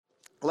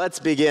Let's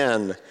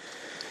begin.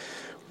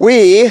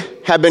 We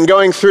have been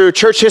going through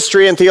church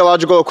history and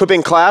theological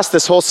equipping class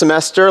this whole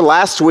semester.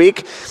 Last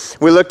week,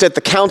 we looked at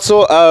the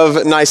Council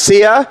of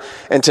Nicaea,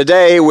 and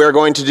today we're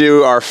going to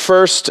do our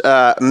first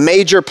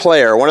major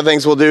player. One of the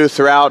things we'll do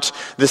throughout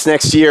this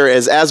next year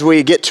is as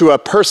we get to a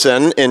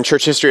person in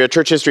church history, a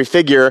church history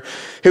figure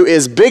who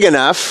is big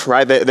enough,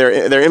 right?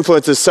 Their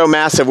influence is so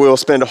massive, we will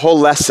spend a whole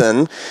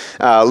lesson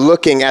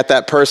looking at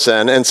that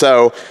person. And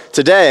so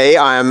today,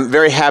 I'm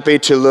very happy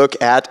to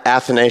look at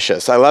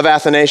Athanasius. I love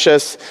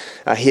Athanasius.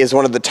 He is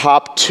one of the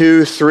top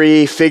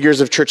 2-3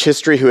 figures of church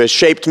history who has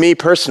shaped me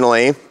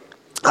personally.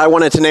 I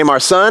wanted to name our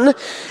son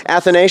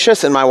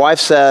Athanasius, and my wife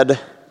said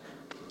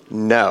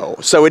no.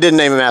 So we didn't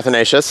name him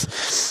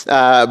Athanasius.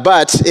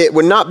 But it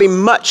would not be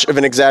much of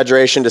an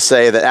exaggeration to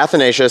say that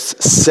Athanasius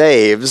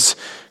saves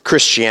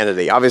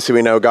Christianity. Obviously,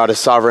 we know God is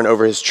sovereign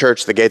over his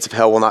church. The gates of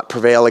hell will not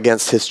prevail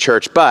against his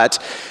church. But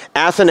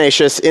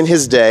Athanasius, in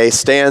his day,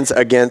 stands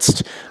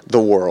against the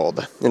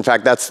world. In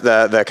fact, that's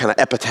the kind of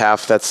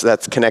epitaph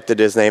that's connected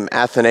to his name,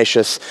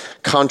 Athanasius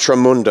contra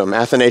mundum,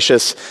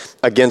 Athanasius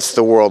against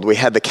the world. We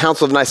had the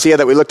Council of Nicaea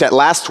that we looked at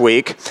last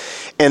week,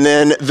 and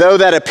then though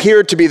that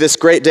appeared to be this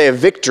great day of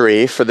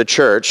victory for the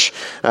church,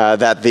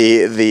 that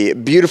the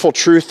beautiful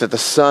truth that the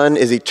Son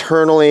is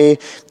eternally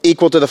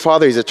equal to the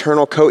Father, he's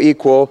eternal,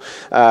 co-equal,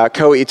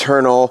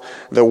 co-eternal,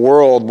 the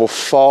world will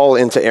fall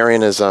into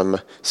Arianism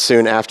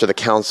soon after the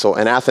council,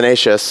 and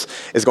Athanasius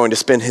is going to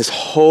spend his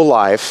whole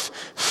life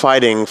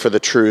fighting for the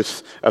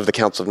truth of the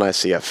Council of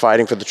Nicaea,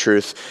 fighting for the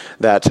truth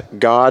that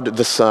God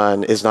the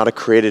Son is not a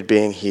created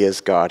being, he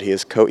is God. He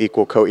is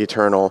co-equal,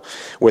 co-eternal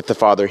with the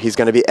Father. He's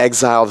going to be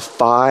exiled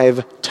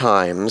 5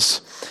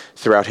 times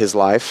throughout his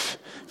life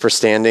for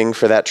standing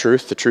for that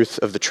truth, the truth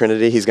of the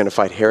Trinity. He's going to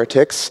fight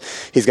heretics.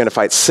 He's going to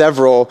fight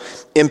several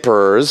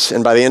emperors,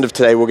 and by the end of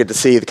today, we'll get to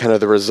see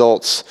the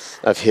results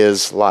of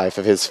his life,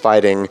 of his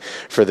fighting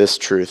for this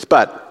truth.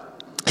 But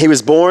he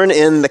was born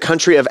in the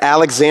country of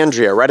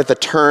Alexandria, right at the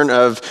turn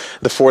of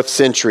the 4th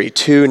century,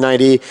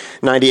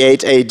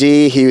 298 AD.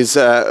 He was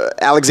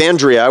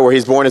Alexandria, where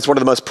he's born, is one of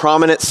the most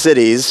prominent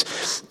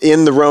cities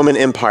in the Roman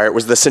Empire. It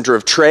was the center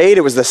of trade.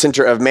 It was the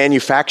center of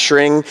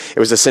manufacturing. It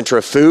was the center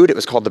of food. It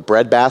was called the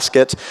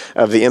breadbasket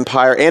of the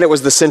empire, and it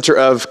was the center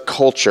of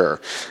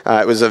culture.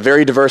 It was a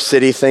very diverse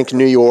city. Think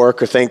New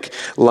York or think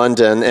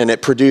London, and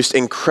it produced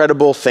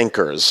incredible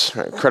thinkers,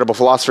 incredible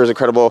philosophers,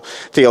 incredible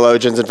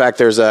theologians. In fact,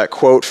 there's a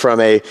quote from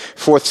a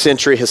 4th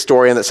century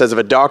historian that says if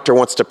a doctor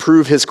wants to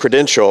prove his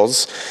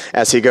credentials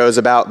as he goes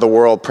about the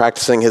world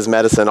practicing his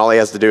medicine, all he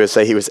has to do is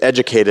say he was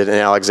educated in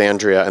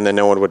Alexandria, and then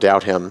no one would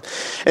doubt him.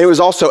 And it was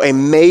also a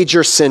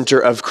major center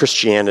of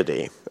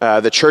Christianity.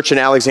 The church in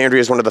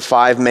Alexandria is one of the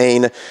 5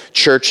 main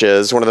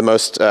churches, one of the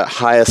most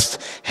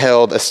highest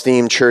held,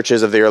 esteemed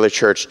churches of the early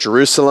church.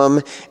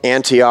 Jerusalem,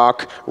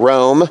 Antioch,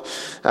 Rome,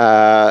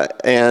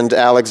 and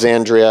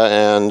Alexandria,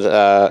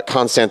 and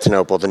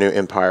Constantinople, the new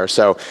empire.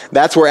 So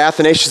that's where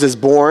Athanasius is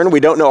born.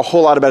 We don't know a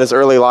whole lot about his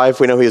early life.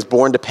 We know he was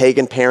born to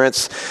pagan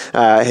parents.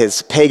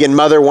 His pagan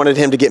mother wanted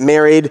him to get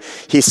married.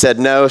 He said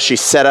no. She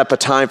set up a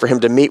time for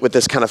him to meet with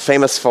this kind of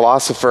famous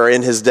philosopher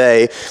in his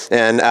day.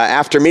 And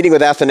after meeting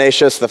with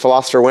Athanasius, the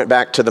philosopher went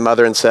back to the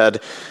mother and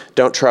said,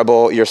 "Don't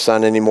trouble your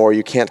son anymore.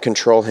 You can't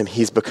control him.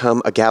 He's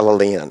become a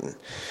Galilean."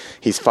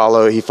 He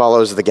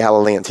follows the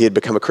Galileans. He had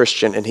become a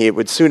Christian, and he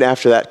would soon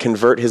after that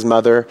convert his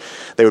mother.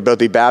 They would both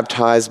be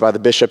baptized by the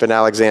bishop in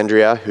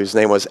Alexandria, whose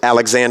name was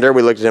Alexander.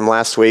 We looked at him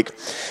last week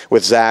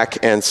with Zach.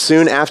 And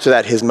soon after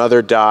that, his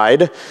mother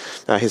died.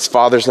 His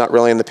father's not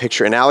really in the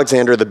picture. And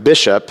Alexander, the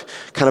bishop,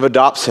 kind of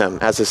adopts him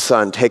as his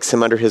son, takes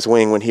him under his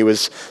wing when he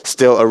was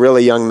still a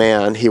really young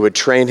man. He would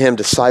train him,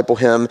 disciple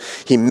him.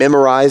 He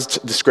memorized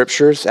the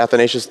scriptures,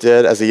 Athanasius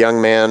did, as a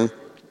young man.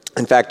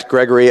 In fact,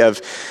 Gregory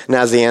of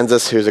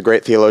Nazianzus, who's a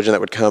great theologian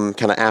that would come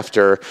kind of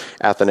after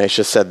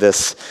Athanasius, said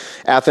this: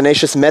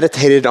 Athanasius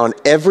meditated on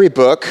every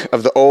book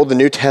of the Old and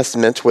New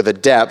Testament with a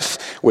depth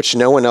which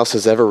no one else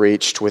has ever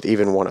reached with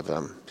even one of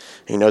them.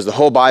 He knows the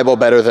whole Bible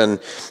better than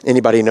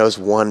anybody knows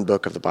one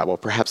book of the Bible.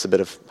 Perhaps a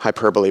bit of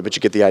hyperbole, but you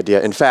get the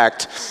idea. In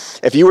fact,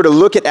 if you were to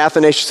look at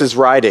Athanasius'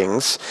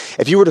 writings,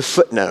 if you were to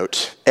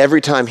footnote every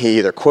time he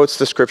either quotes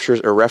the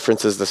scriptures or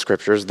references the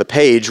scriptures, the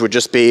page would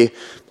just be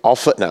all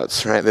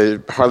footnotes, right?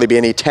 There'd hardly be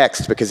any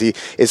text because he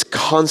is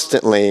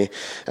constantly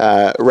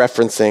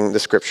referencing the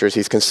scriptures.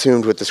 He's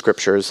consumed with the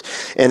scriptures.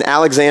 And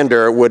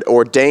Alexander would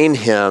ordain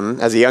him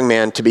as a young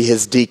man to be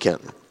his deacon,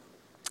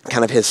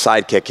 kind of his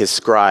sidekick, his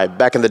scribe.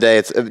 Back in the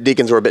day,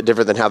 deacons were a bit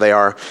different than how they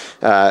are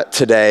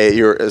today.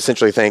 You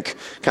essentially think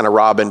kind of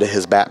Robin to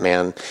his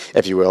Batman,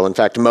 if you will. In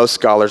fact, most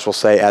scholars will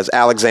say as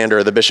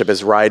Alexander, the bishop,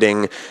 is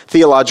writing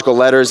theological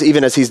letters,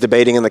 even as he's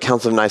debating in the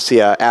Council of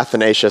Nicaea,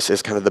 Athanasius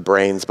is kind of the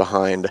brains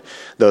behind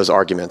those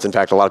arguments. In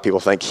fact, a lot of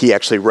people think he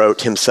actually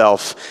wrote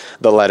himself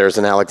the letters,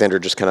 and Alexander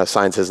just kind of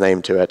signs his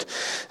name to it.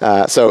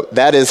 So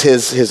that is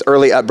his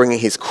early upbringing.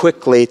 He's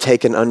quickly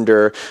taken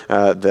under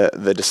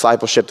the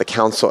discipleship, the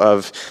counsel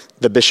of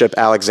the bishop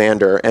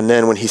Alexander. And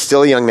then when he's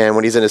still a young man,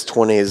 when he's in his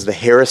 20s, the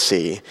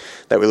heresy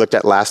that we looked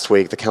at last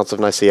week, the Council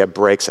of Nicaea,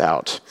 breaks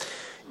out.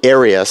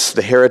 Arius,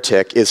 the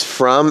heretic, is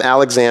from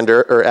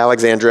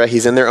Alexandria.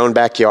 He's in their own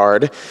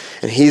backyard,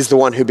 and he's the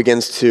one who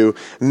begins to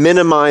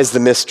minimize the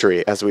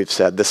mystery, as we've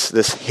said,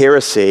 this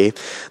heresy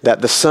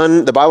that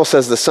the Bible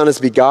says the Son is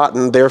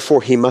begotten,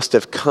 therefore he must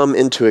have come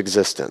into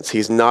existence.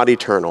 He's not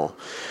eternal.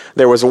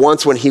 There was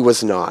once when he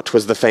was not,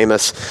 was the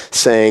famous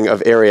saying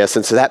of Arius.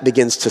 And so that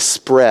begins to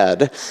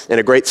spread. And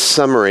a great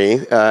summary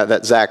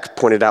that Zach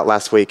pointed out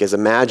last week is,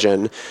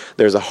 imagine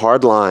there's a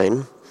hard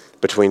line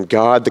between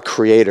God, the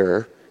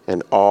Creator,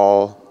 and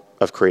all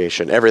of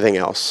creation, everything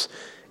else.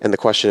 And the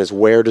question is,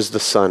 where does the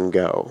Son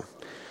go?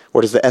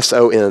 Where does the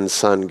S-O-N,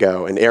 Son,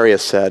 go? And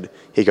Arius said,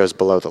 he goes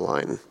below the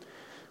line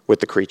with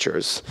the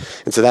creatures.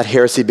 And so that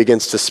heresy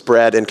begins to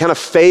spread. And kind of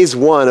phase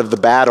one of the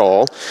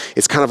battle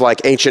is kind of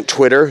like ancient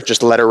Twitter,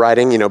 just letter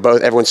writing,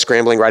 everyone's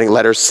scrambling, writing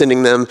letters,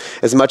 sending them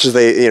as much as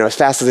they, as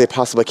fast as they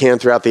possibly can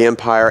throughout the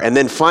empire. And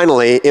then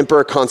finally,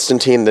 Emperor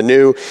Constantine, the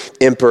new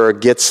emperor,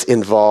 gets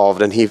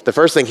involved. And the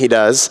first thing he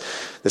does,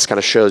 this kind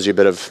of shows you a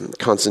bit of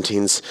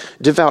Constantine's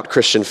devout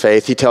Christian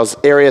faith. He tells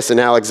Arius and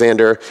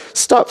Alexander,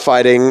 stop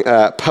fighting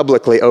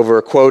publicly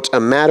over, quote, a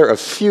matter of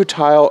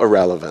futile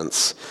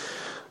irrelevance.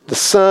 The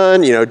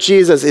Son,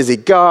 Jesus, is he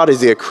God? Is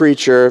he a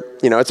creature?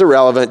 It's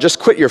irrelevant. Just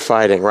quit your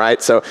fighting,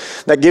 right? So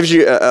that gives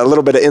you a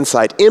little bit of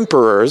insight.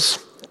 Emperors,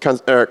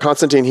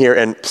 Constantine here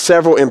and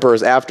several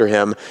emperors after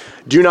him,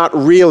 do not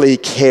really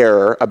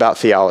care about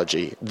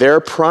theology. Their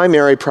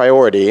primary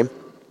priority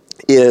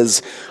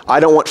is, I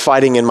don't want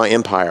fighting in my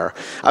empire.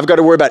 I've got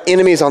to worry about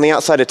enemies on the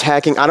outside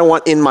attacking. I don't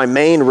want in my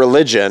main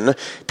religion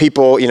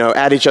people,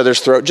 at each other's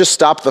throat. Just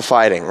stop the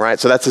fighting, right?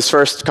 So that's his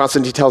first.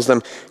 Constantine tells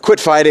them,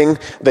 quit fighting.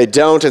 They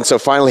don't. And so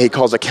finally he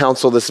calls a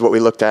council. This is what we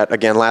looked at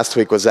again last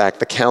week with Zach,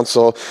 the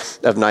Council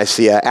of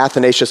Nicaea.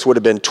 Athanasius would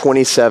have been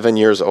 27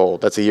 years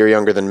old. That's a year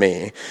younger than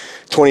me.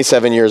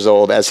 27 years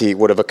old, as he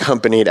would have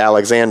accompanied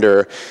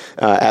Alexander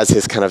as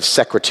his kind of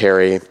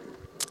secretary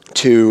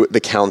to the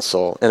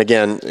council. And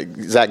again,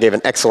 Zach gave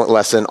an excellent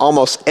lesson.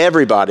 Almost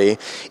everybody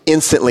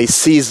instantly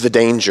sees the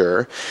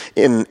danger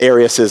in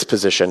Arius's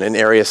position, in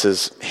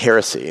Arius's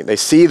heresy. They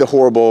see the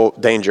horrible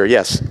danger.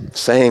 Yes,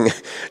 saying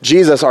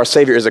Jesus, our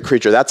Savior, is a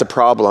creature, that's a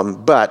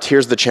problem. But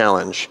here's the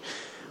challenge.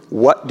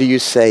 What do you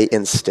say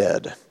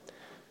instead?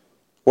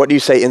 What do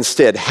you say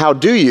instead? How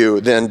do you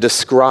then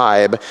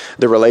describe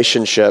the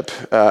relationship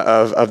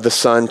of the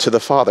Son to the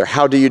Father?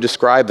 How do you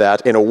describe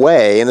that in a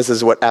way, and this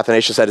is what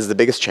Athanasius said is the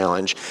biggest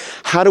challenge,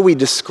 how do we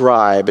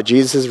describe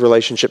Jesus'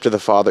 relationship to the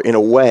Father in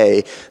a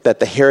way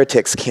that the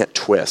heretics can't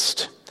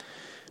twist?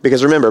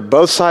 Because remember,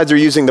 both sides are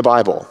using the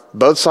Bible.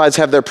 Both sides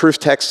have their proof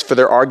texts for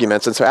their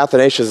arguments, and so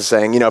Athanasius is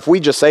saying, if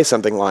we just say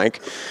something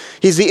like,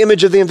 he's the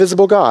image of the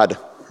invisible God,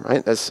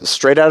 right? That's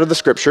straight out of the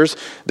scriptures.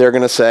 They're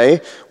going to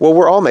say, well,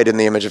 we're all made in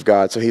the image of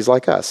God, so he's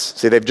like us.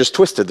 See, they've just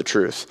twisted the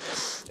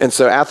truth. And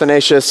so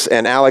Athanasius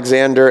and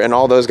Alexander and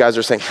all those guys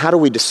are saying, how do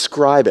we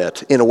describe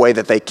it in a way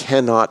that they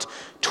cannot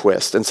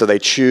twist? And so they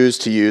choose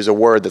to use a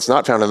word that's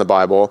not found in the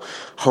Bible,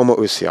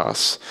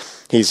 homoousios.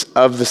 He's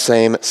of the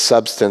same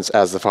substance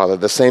as the Father,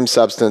 the same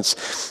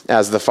substance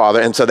as the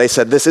Father. And so they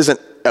said, this isn't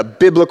a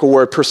biblical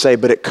word per se,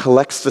 but it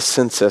collects the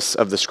census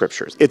of the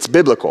scriptures. It's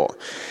biblical.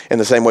 In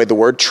the same way, the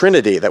word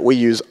Trinity that we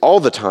use all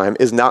the time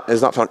is not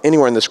found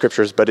anywhere in the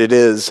scriptures, but it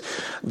is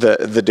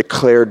the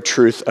declared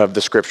truth of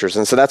the scriptures.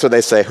 And so that's what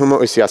they say,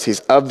 homoousios,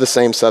 he's of the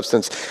same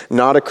substance,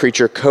 not a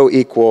creature,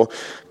 co-equal,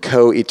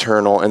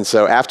 co-eternal. And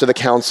so after the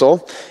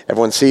council,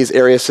 everyone sees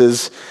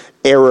Arius's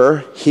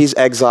error, he's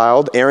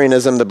exiled.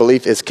 Arianism, the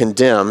belief, is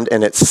condemned,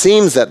 and it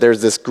seems that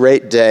there's this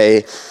great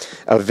day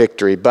of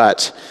victory,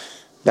 but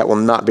that will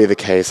not be the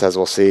case, as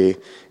we'll see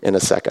in a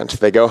second.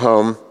 They go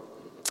home,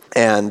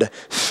 and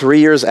 3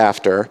 years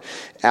after,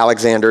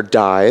 Alexander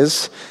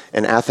dies,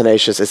 and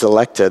Athanasius is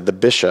elected the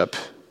bishop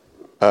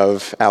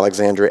of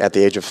Alexandria at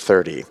the age of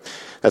 30.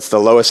 That's the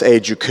lowest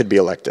age you could be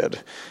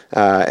elected.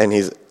 And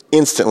he's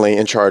instantly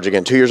in charge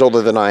again. 2 years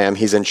older than I am,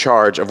 he's in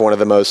charge of one of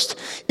the most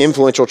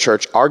influential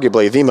church,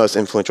 arguably the most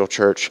influential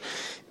church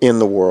in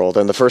the world.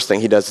 And the first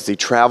thing he does is he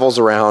travels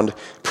around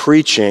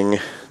preaching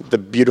the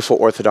beautiful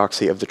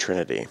orthodoxy of the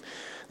Trinity,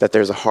 that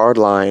there's a hard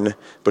line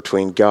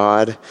between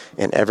God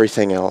and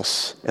everything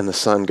else, and the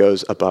Son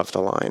goes above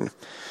the line.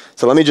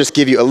 So let me just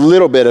give you a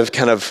little bit of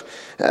kind of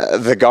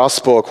the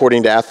gospel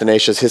according to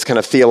Athanasius, his kind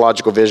of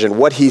theological vision,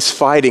 what he's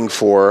fighting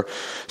for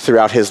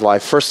throughout his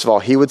life. First of all,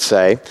 he would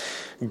say,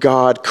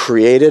 God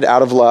created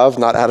out of love,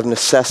 not out of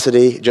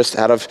necessity, just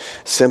out of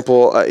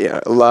simple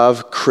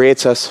love,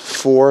 creates us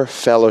for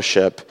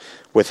fellowship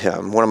with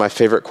him. One of my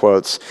favorite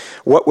quotes,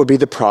 what would be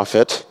the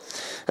profit?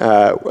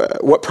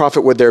 What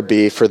profit would there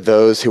be for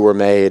those who were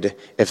made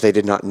if they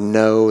did not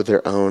know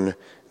their own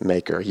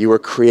maker? You were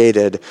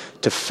created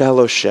to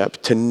fellowship,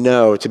 to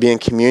know, to be in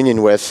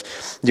communion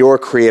with your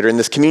creator. And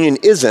this communion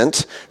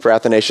isn't, for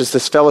Athanasius,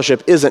 this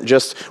fellowship isn't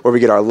just where we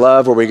get our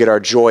love, where we get our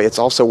joy. It's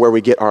also where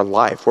we get our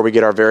life, where we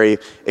get our very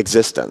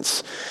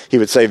existence. He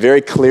would say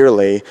very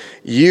clearly,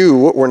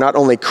 you were not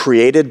only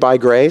created by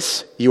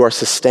grace, you are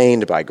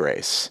sustained by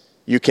grace.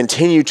 You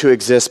continue to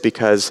exist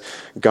because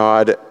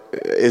God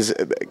is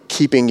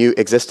keeping you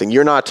existing.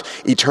 You're not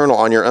eternal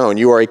on your own.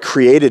 You are a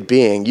created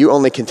being. You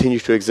only continue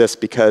to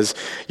exist because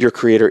your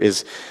Creator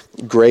is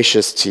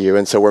gracious to you.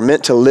 And so we're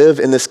meant to live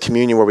in this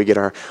communion where we get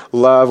our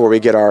love, where we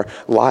get our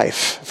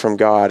life from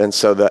God. And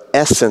so the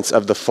essence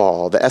of the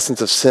fall, the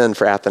essence of sin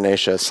for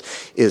Athanasius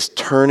is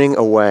turning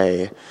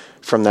away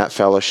from that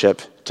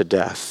fellowship to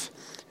death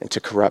and to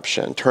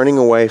corruption, turning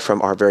away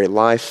from our very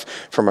life,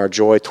 from our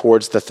joy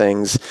towards the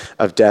things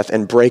of death,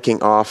 and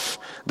breaking off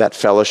that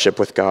fellowship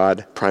with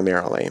God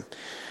primarily.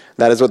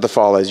 That is what the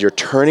fall is. You're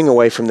turning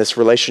away from this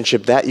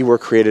relationship that you were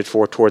created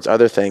for towards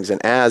other things.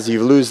 And as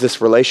you lose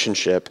this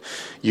relationship,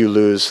 you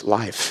lose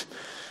life.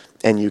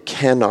 And you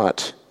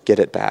cannot get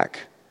it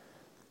back.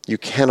 You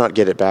cannot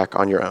get it back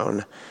on your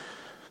own.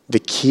 The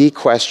key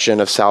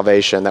question of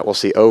salvation that we'll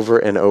see over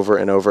and over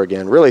and over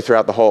again, really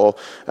throughout the whole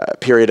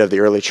period of the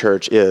early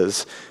church,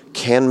 is,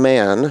 can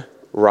man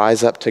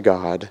rise up to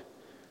God,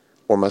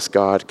 or must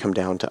God come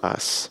down to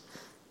us?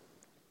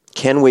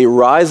 Can we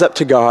rise up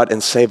to God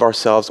and save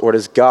ourselves, or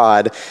does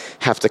God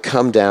have to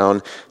come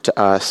down to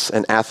us?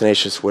 And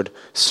Athanasius would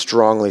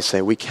strongly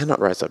say, we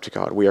cannot rise up to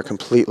God. We are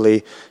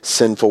completely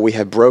sinful. We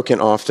have broken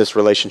off this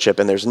relationship,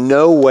 and there's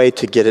no way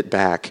to get it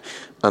back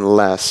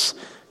unless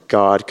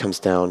God comes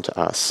down to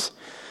us.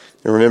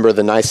 And remember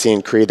the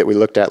Nicene Creed that we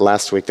looked at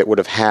last week that would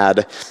have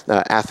had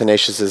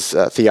Athanasius'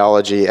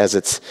 theology as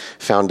its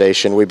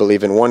foundation. We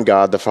believe in one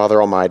God, the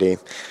Father Almighty,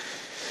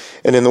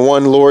 and in the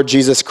one Lord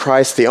Jesus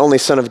Christ, the only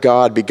Son of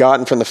God,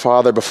 begotten from the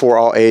Father before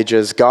all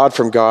ages, God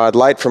from God,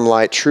 light from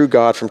light, true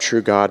God from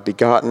true God,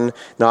 begotten,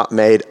 not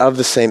made, of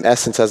the same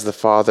essence as the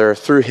Father.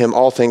 Through him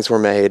all things were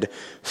made.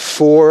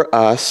 For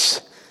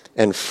us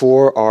and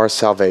for our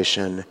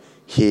salvation,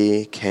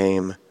 he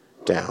came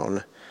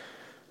down.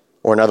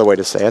 Or another way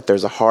to say it,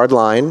 there's a hard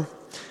line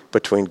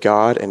between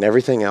God and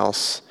everything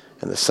else,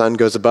 and the Son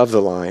goes above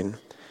the line,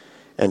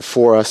 and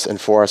for us and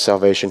for our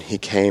salvation, he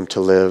came to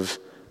live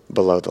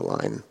below the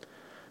line.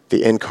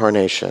 The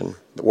incarnation,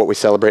 what we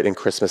celebrate in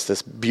Christmas,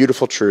 this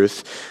beautiful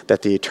truth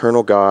that the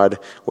eternal God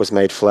was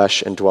made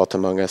flesh and dwelt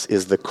among us,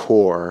 is the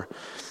core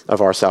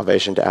of our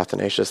salvation to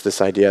Athanasius.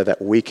 This idea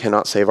that we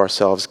cannot save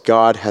ourselves.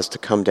 God has to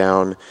come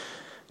down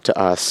to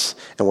us,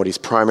 and what he's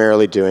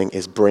primarily doing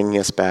is bringing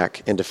us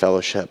back into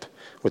fellowship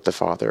with the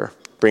Father,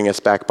 bring us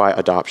back by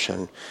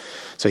adoption.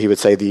 So he would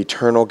say the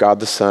eternal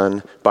God the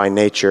Son, by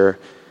nature,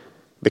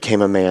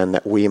 became a man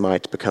that we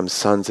might become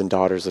sons and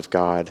daughters of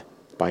God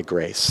by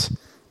grace,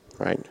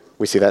 right?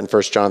 We see that in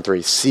 1 John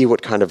 3. See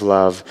what kind of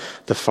love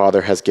the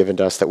Father has given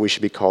to us, that we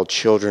should be called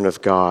children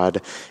of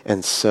God,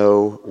 and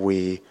so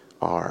we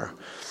are.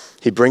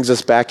 He brings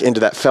us back into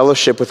that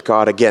fellowship with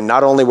God again,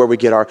 not only where we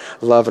get our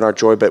love and our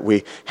joy, but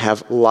we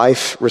have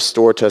life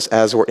restored to us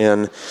as we're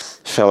in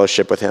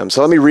fellowship with him. So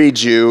let me read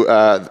you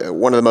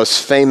one of the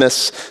most famous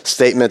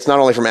statements, not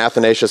only from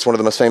Athanasius, one of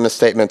the most famous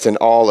statements in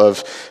all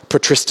of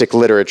patristic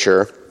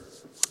literature.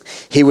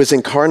 He was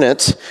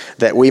incarnate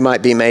that we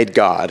might be made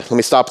God. Let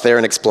me stop there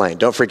and explain.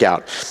 Don't freak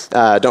out.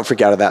 Don't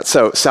freak out of that.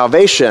 So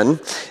salvation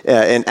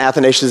in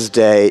Athanasius'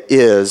 day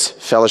is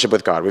fellowship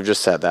with God. We've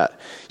just said that.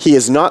 He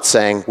is not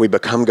saying we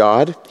become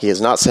God. He is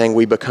not saying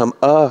we become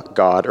a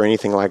God or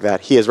anything like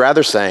that. He is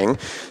rather saying,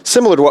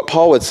 similar to what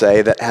Paul would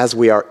say, that as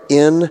we are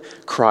in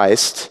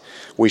Christ,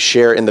 we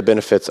share in the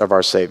benefits of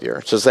our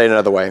Savior. So to say it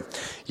another way,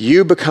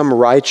 you become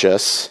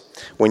righteous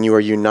when you are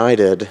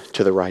united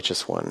to the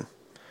righteous one.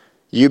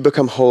 You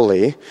become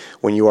holy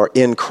when you are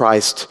in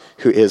Christ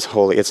who is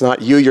holy. It's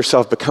not you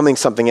yourself becoming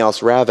something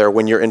else. Rather,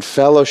 when you're in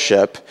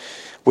fellowship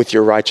with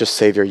your righteous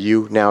Savior,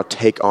 you now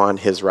take on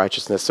his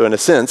righteousness. So in a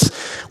sense,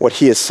 what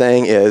he is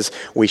saying is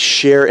we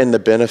share in the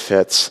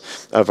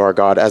benefits of our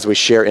God as we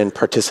share in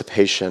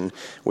participation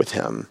with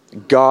him.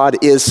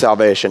 God is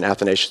salvation,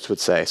 Athanasius would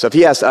say. So if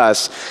he asked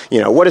us,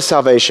 what is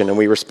salvation? And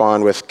we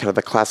respond with kind of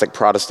the classic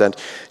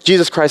Protestant,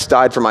 Jesus Christ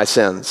died for my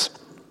sins.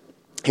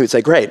 He would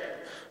say, great.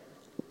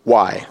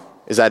 Why?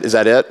 Is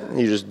that it?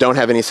 You just don't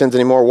have any sins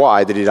anymore?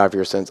 Why did he die for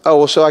your sins? Oh,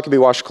 well, so I can be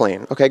washed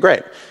clean. Okay,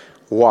 great.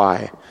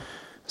 Why?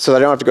 So that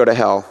I don't have to go to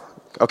hell.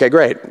 Okay,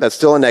 great. That's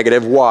still a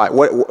negative. Why?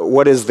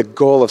 What is the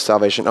goal of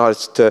salvation? Oh,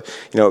 it's to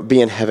be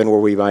in heaven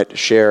where we might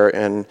share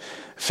in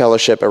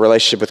fellowship, a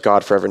relationship with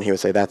God forever. And he would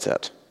say, that's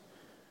it.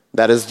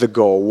 That is the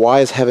goal.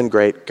 Why is heaven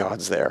great?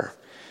 God's there.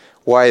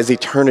 Why is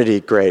eternity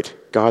great?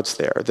 God's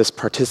there. This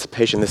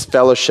participation, this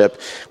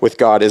fellowship with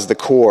God is the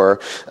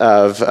core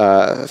of,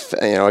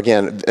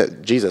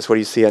 Jesus. What do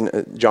you see in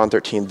John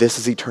 13? This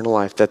is eternal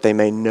life, that they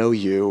may know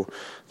you,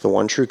 the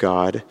one true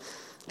God,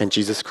 and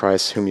Jesus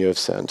Christ, whom you have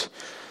sent.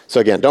 So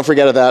again, don't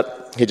forget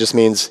that. He just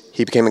means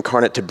he became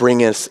incarnate to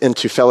bring us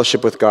into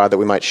fellowship with God, that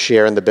we might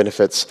share in the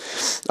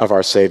benefits of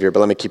our Savior.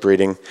 But let me keep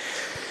reading.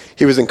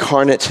 He was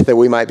incarnate that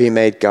we might be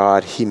made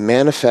God. He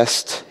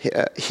manifested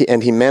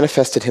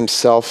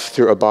himself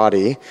through a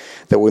body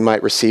that we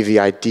might receive the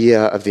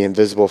idea of the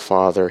invisible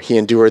Father. He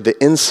endured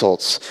the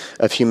insults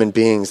of human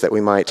beings that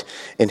we might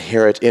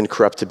inherit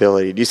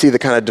incorruptibility. Do you see the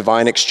kind of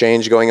divine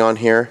exchange going on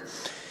here?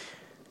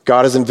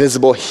 God is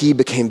invisible. He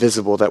became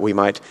visible that we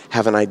might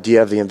have an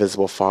idea of the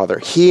invisible Father.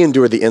 He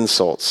endured the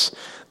insults,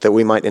 that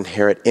we might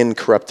inherit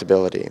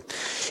incorruptibility.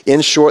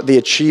 In short, the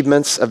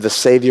achievements of the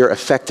Savior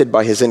effected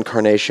by his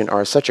incarnation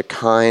are such a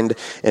kind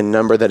and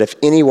number that if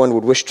anyone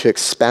would wish to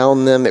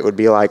expound them, it would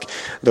be like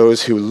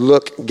those who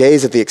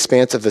gaze at the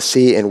expanse of the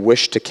sea and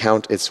wish to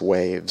count its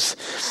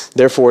waves.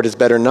 Therefore, it is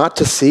better not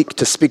to seek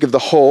to speak of the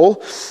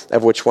whole,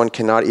 of which one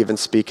cannot even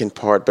speak in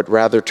part, but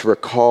rather to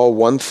recall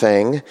one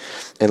thing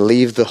and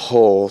leave the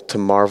whole to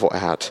marvel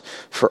at.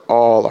 For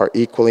all are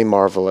equally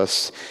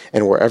marvelous,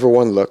 and wherever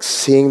one looks,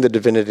 seeing the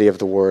divinity of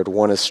the word,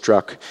 one is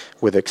struck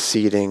with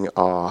exceeding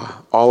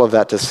awe. All of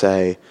that to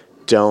say,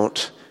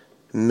 don't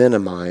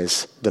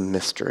minimize the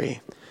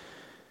mystery.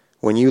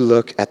 When you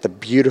look at the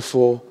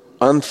beautiful,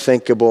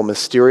 unthinkable,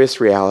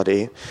 mysterious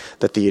reality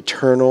that the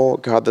eternal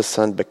God the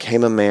Son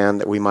became a man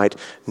that we might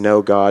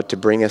know God, to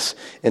bring us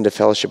into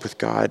fellowship with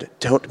God,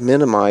 don't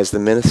minimize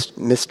the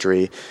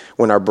mystery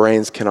when our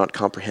brains cannot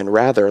comprehend.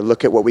 Rather,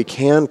 look at what we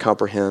can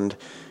comprehend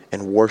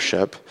and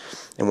worship.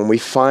 And when we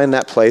find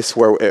that place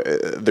where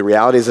the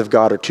realities of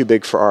God are too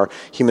big for our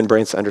human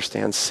brains to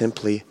understand,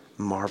 simply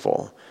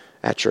marvel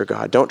at your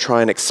God. Don't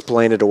try and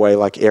explain it away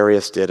like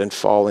Arius did and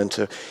fall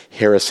into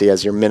heresy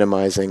as you're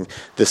minimizing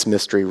this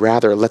mystery.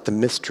 Rather, let the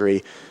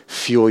mystery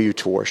fuel you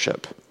to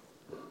worship.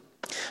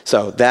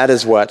 So that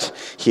is what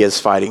he is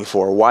fighting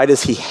for. Why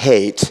does he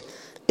hate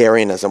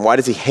Arianism? Why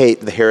does he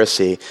hate the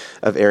heresy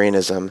of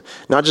Arianism?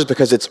 Not just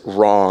because it's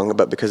wrong,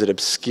 but because it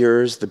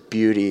obscures the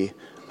beauty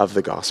of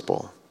the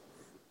gospel.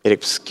 It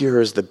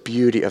obscures the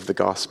beauty of the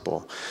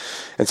gospel.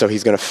 And so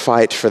he's going to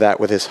fight for that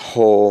with his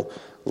whole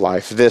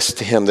life. This,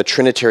 to him, the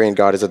Trinitarian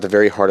God is at the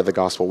very heart of the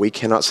gospel. We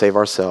cannot save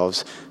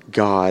ourselves.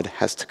 God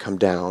has to come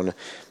down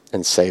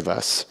and save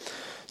us.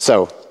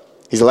 So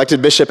he's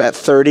elected bishop at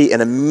 30,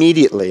 and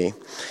immediately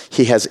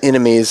he has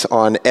enemies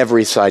on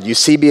every side.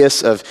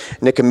 Eusebius of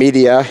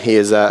Nicomedia, he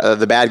is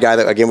the bad guy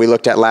that, again, we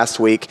looked at last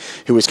week,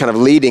 who was kind of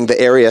leading the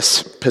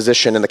Arius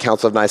position in the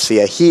Council of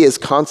Nicaea. He is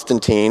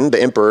Constantine,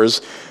 the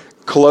emperor's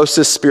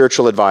closest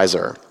spiritual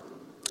advisor,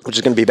 which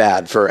is going to be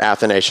bad for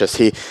Athanasius.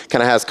 He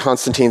kind of has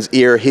Constantine's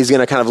ear. He's going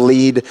to kind of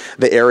lead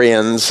the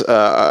Arians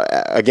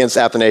against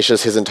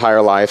Athanasius his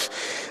entire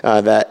life.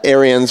 The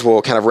Arians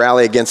will kind of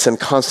rally against him,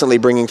 constantly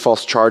bringing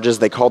false charges.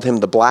 They called him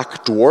the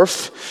Black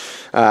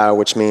Dwarf,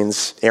 which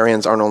means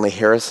Arians aren't only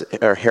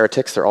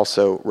heretics, they're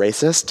also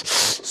racist.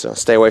 So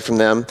stay away from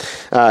them.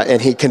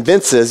 And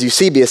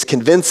Eusebius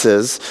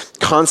convinces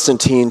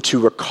Constantine to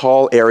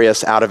recall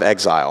Arius out of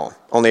exile.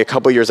 Only a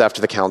couple years after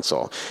the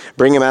council.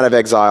 Bring him out of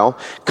exile.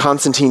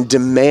 Constantine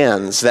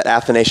demands that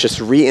Athanasius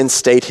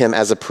reinstate him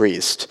as a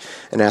priest.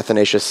 And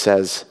Athanasius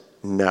says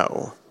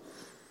no,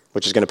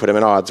 which is going to put him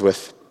at odds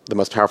with the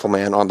most powerful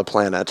man on the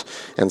planet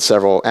and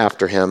several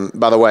after him.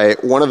 By the way,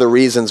 one of the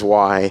reasons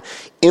why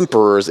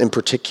emperors in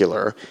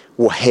particular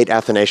will hate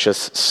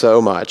Athanasius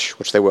so much,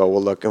 which they will,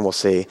 we'll look and we'll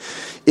see,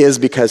 is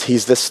because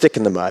he's the stick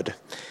in the mud.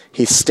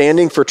 He's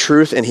standing for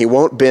truth and he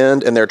won't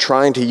bend, and they're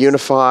trying to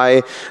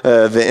unify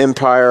the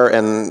empire,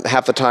 and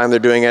half the time they're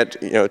doing it,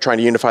 trying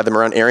to unify them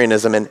around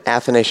Arianism, and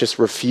Athanasius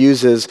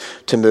refuses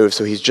to move,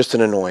 so he's just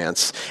an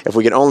annoyance. If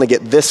we could only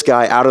get this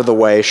guy out of the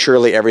way,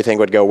 surely everything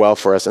would go well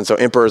for us. And so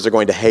emperors are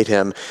going to hate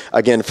him,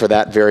 again, for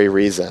that very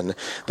reason,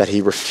 that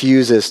he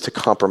refuses to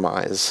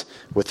compromise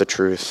with the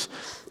truth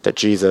that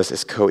Jesus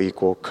is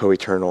co-equal,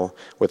 co-eternal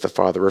with the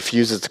Father,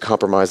 refuses to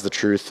compromise the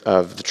truth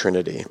of the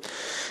Trinity.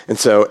 And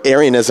so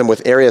Arianism,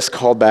 with Arius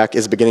called back,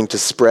 is beginning to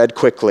spread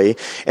quickly,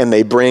 and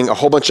they bring a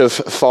whole bunch of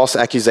false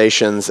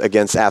accusations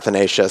against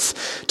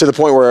Athanasius, to the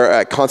point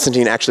where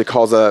Constantine actually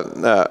calls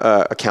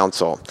a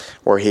council,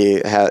 where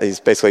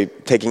he's basically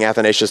taking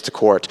Athanasius to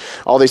court.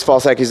 All these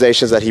false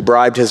accusations that he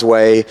bribed his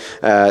way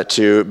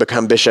to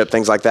become bishop,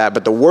 things like that.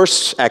 But the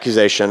worst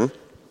accusation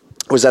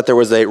was that there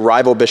was a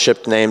rival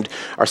bishop named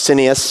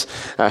Arsenius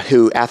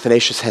who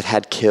Athanasius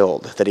had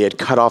killed, that he had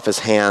cut off his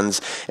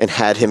hands and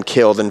had him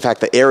killed. In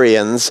fact, the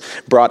Arians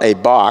brought a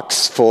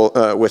box full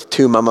with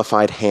 2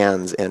 mummified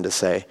hands in to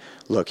say,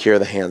 look, here are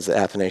the hands that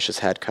Athanasius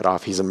had cut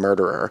off. He's a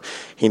murderer.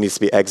 He needs to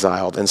be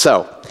exiled. And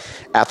so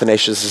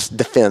Athanasius'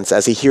 defense,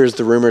 as he hears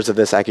the rumors of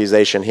this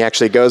accusation, he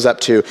actually goes up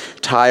to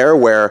Tyre,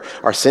 where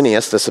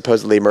Arsenius, the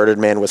supposedly murdered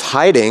man, was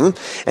hiding,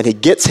 and he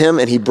gets him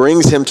and he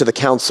brings him to the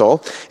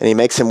council, and he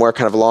makes him wear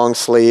kind of long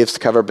sleeves to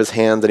cover up his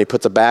hands, and he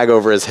puts a bag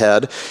over his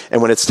head.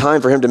 And when it's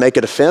time for him to make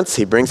a defense,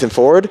 he brings him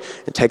forward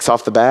and takes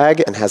off the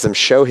bag and has him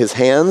show his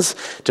hands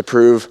to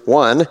prove,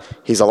 1,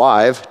 he's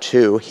alive,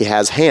 2, he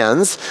has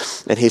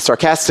hands, and he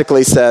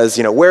sarcastically says,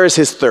 where is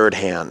his third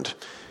hand?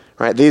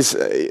 Right?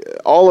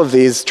 All of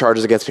these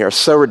charges against me are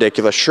so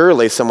ridiculous.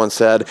 Surely, someone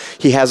said,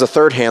 he has a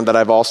third hand that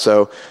I've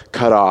also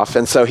cut off.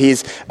 And so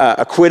he's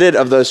acquitted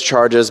of those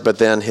charges, but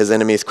then his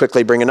enemies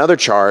quickly bring another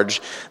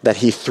charge that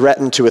he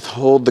threatened to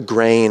withhold the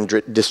grain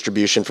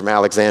distribution from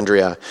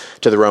Alexandria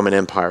to the Roman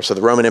Empire. So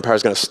the Roman Empire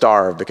is going to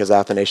starve because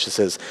Athanasius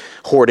is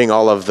hoarding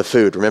all of the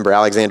food. Remember,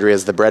 Alexandria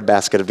is the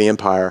breadbasket of the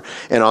empire.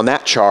 And on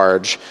that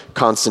charge,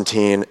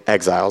 Constantine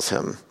exiles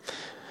him.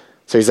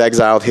 So he's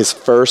exiled, his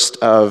first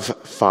of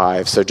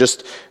 5. So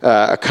just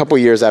a couple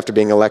years after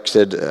being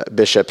elected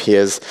bishop, he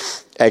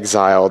is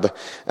exiled,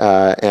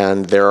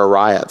 and there are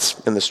riots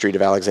in the street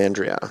of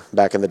Alexandria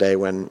back in the day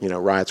when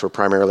riots were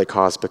primarily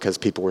caused because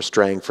people were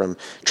straying from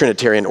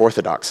Trinitarian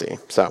orthodoxy.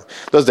 So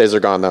those days are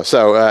gone, though.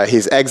 So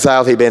he's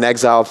exiled. He'd been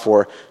exiled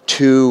for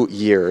 2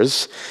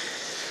 years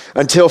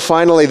until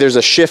finally there's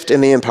a shift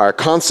in the empire.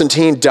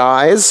 Constantine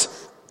dies,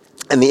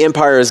 and the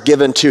empire is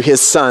given to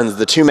his sons.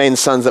 The two main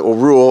sons that will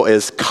rule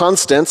is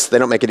Constans, they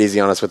don't make it easy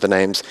on us with the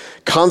names,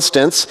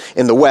 Constans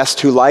in the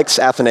west, who likes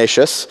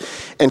Athanasius,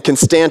 and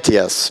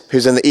Constantius,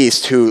 who's in the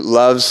east, who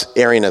loves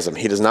Arianism.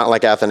 He does not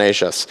like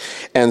Athanasius.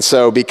 And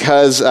so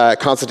because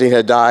Constantine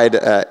had died,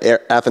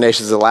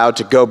 Athanasius is allowed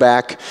to go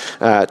back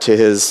to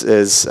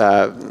his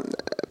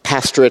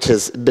pastorate,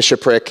 his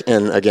bishopric,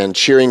 and again,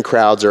 cheering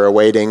crowds are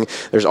awaiting.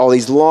 There's all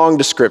these long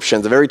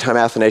descriptions of every time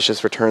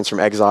Athanasius returns from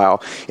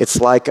exile.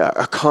 It's like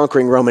a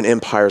conquering Roman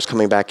empire is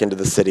coming back into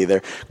the city.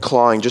 They're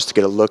clawing just to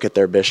get a look at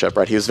their bishop,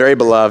 right? He was very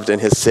beloved in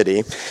his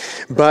city,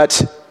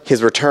 but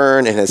his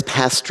return and his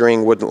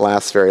pastoring wouldn't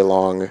last very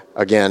long.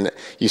 Again,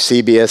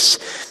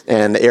 Eusebius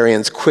and the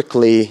Arians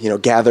quickly,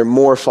 gather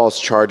more false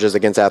charges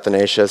against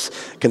Athanasius.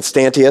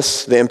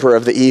 Constantius, the emperor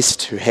of the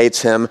East, who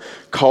hates him,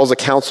 calls a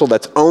council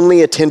that's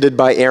only attended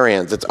by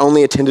Arians. It's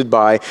only attended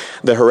by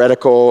the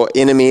heretical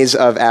enemies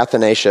of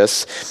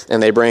Athanasius,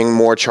 and they bring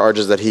more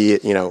charges that he,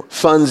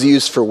 funds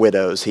used for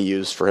widows, he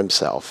used for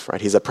himself, right?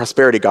 He's a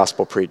prosperity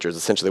gospel preacher, is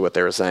essentially what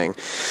they were saying.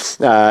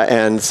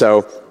 And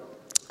so,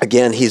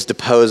 again, he's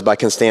deposed by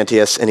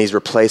Constantius, and he's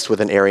replaced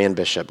with an Arian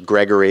bishop,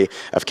 Gregory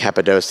of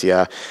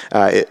Cappadocia.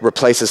 It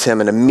replaces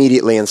him and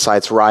immediately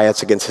incites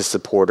riots against his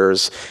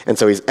supporters. And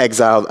so he's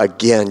exiled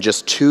again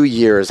just 2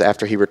 years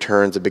after he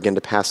returns to begin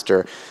to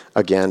pastor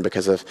again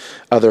because of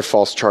other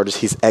false charges.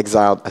 He's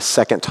exiled a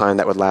second time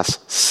that would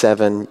last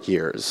 7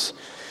 years.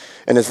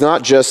 And it's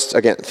not just,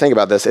 again, think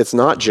about this, it's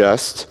not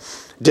just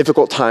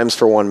difficult times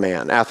for one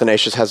man.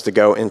 Athanasius has to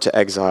go into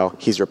exile.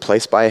 He's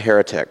replaced by a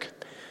heretic.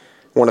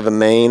 One of the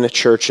main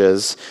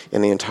churches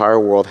in the entire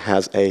world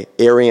has an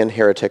Arian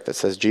heretic that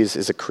says Jesus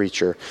is a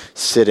creature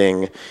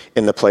sitting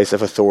in the place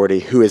of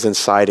authority who is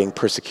inciting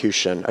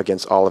persecution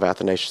against all of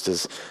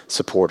Athanasius'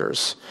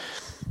 supporters.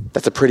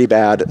 That's a pretty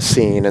bad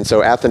scene. And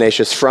so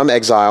Athanasius, from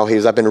exile, he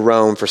was up in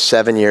Rome for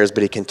 7 years,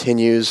 but he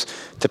continues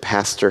to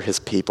pastor his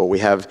people. We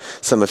have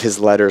some of his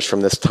letters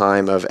from this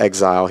time of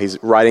exile. He's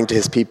writing to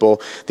his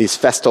people these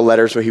festal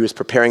letters where he was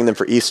preparing them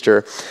for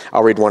Easter.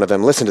 I'll read one of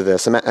them. Listen to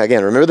this.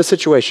 Again, remember the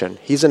situation.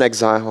 He's in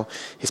exile.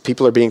 His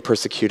people are being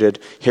persecuted.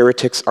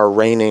 Heretics are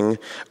reigning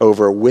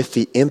over with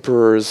the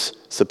emperor's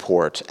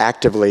support,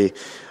 actively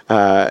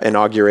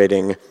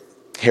inaugurating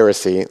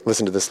heresy.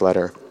 Listen to this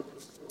letter.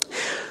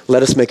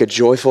 Let us make a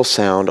joyful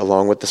sound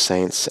along with the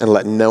saints, and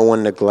let no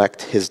one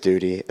neglect his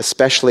duty,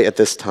 especially at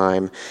this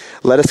time.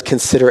 Let us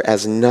consider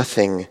as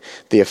nothing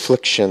the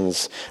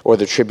afflictions or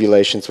the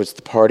tribulations which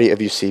the party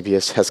of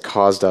Eusebius has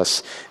caused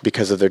us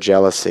because of their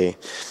jealousy.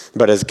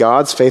 But as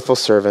God's faithful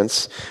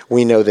servants,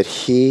 we know that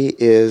he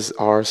is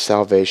our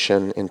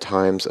salvation in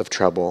times of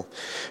trouble.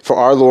 For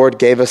our Lord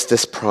gave us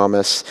this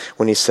promise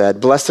when he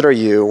said, "Blessed are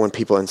you when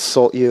people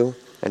insult you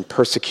and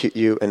persecute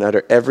you and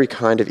utter every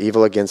kind of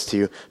evil against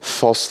you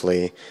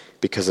falsely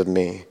because of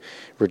me.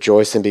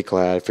 Rejoice and be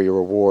glad, for your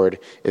reward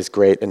is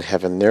great in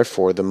heaven.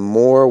 Therefore, the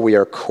more we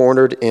are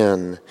cornered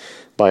in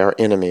by our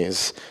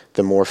enemies,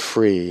 the more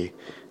free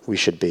we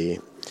should be."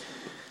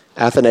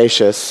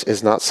 Athanasius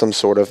is not some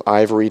sort of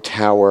ivory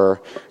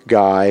tower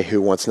guy who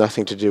wants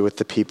nothing to do with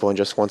the people and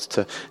just wants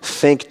to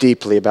think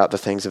deeply about the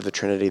things of the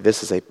Trinity.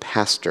 This is a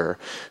pastor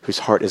whose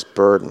heart is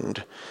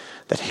burdened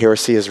that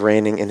heresy is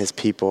reigning in his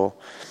people,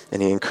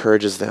 and he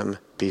encourages them,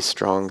 be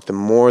strong. The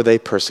more they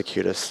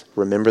persecute us,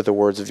 remember the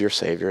words of your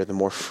Savior, the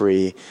more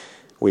free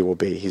we will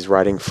be. He's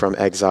writing from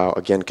exile,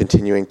 again,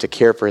 continuing to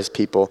care for his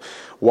people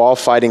while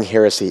fighting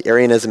heresy.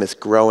 Arianism is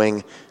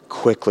growing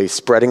quickly,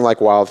 spreading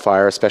like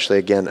wildfire, especially,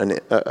 again,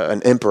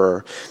 an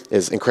emperor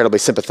is incredibly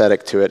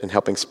sympathetic to it and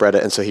helping spread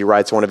it. And so he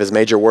writes one of his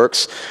major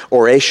works,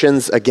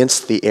 Orations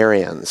Against the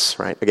Arians,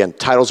 right? Again,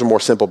 titles were more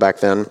simple back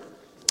then,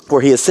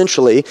 where he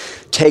essentially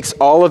takes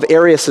all of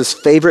Arius'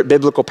 favorite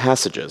biblical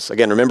passages.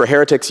 Again, remember,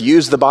 heretics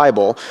use the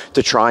Bible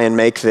to try and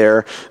make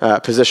their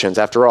positions.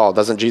 After all,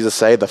 doesn't Jesus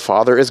say, "The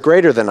Father is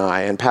greater than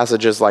I," and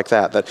passages like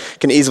that that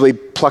can easily be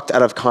plucked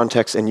out of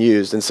context and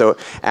used. And so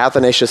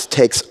Athanasius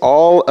takes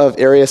all of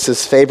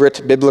Arius'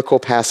 favorite biblical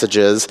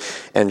passages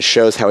and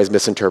shows how he's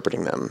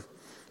misinterpreting them.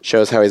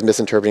 Shows how he's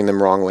misinterpreting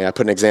them wrongly. I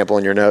put an example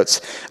in your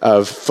notes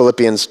of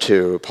Philippians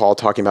 2, Paul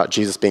talking about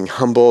Jesus being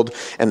humbled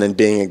and then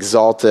being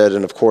exalted.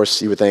 And of course,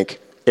 you would think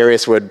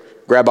Arius would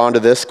grab onto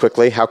this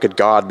quickly. How could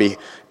God be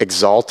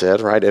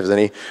exalted, right? If there's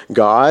any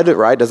God,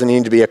 right, doesn't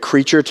need to be a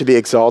creature to be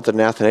exalted.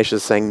 And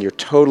Athanasius is saying you're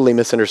totally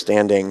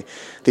misunderstanding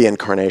the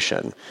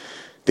incarnation.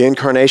 The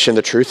incarnation,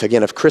 the truth,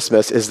 again, of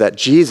Christmas is that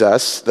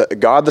Jesus,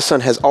 God the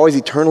Son, has always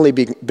eternally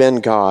been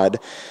God,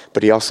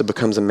 but he also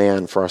becomes a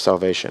man for our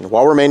salvation.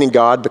 While remaining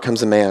God,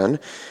 becomes a man,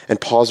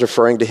 and Paul's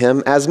referring to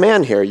him as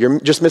man here.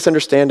 You're just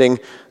misunderstanding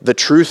the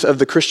truth of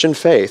the Christian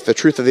faith, the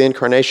truth of the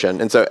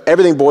incarnation. And so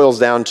everything boils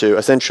down to,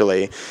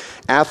 essentially,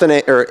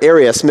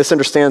 Arius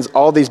misunderstands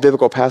all these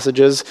biblical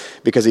passages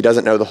because he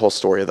doesn't know the whole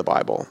story of the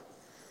Bible.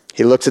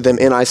 He looks at them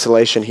in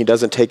isolation. He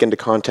doesn't take into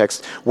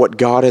context what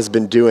God has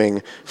been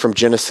doing from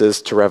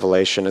Genesis to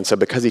Revelation. And so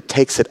because he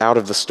takes it out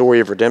of the story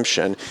of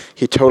redemption,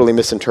 he totally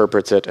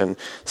misinterprets it and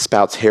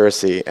spouts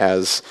heresy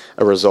as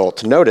a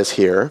result. Notice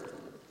here,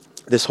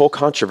 this whole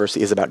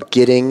controversy is about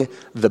getting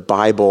the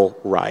Bible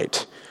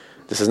right.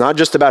 This is not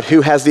just about who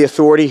has the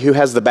authority, who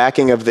has the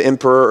backing of the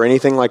emperor or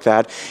anything like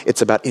that.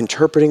 It's about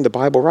interpreting the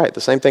Bible right.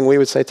 The same thing we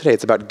would say today.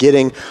 It's about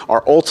getting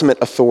our ultimate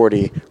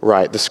authority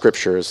right, the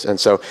scriptures. And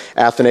so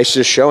Athanasius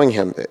is showing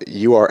him,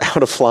 you are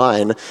out of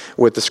line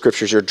with the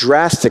scriptures. You're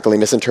drastically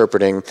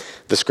misinterpreting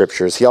the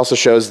scriptures. He also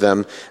shows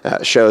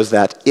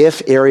that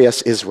if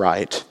Arius is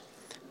right,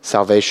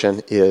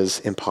 salvation is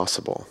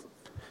impossible.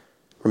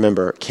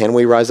 Remember, can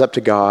we rise up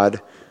to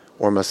God,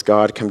 or must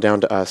God come down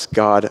to us?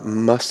 God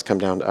must come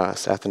down to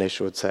us,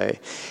 Athanasius would say.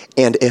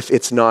 And if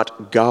it's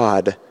not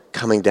God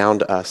coming down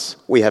to us,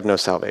 we have no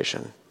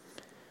salvation.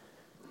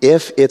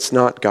 If it's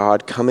not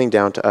God coming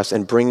down to us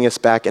and bringing us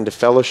back into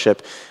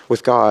fellowship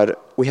with God,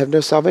 we have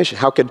no salvation.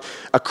 How could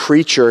a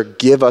creature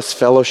give us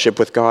fellowship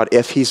with God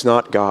if he's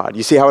not God?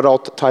 You see how it all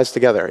ties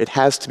together. It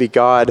has to be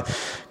God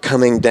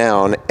coming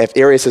down. If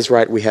Arius is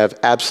right, we have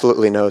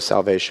absolutely no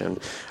salvation.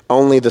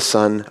 Only the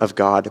Son of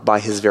God, by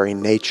his very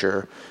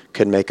nature,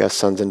 could make us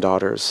sons and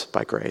daughters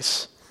by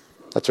grace.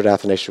 That's what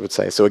Athanasius would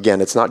say. So again,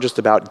 it's not just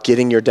about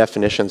getting your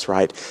definitions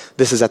right.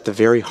 This is at the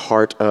very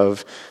heart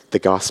of the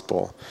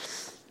gospel.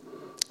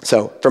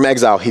 So from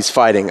exile, he's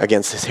fighting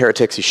against his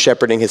heretics. He's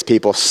shepherding his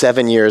people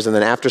 7 years. And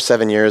then after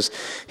 7 years,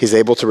 he's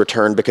able to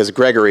return because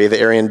Gregory, the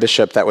Arian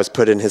bishop that was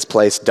put in his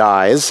place,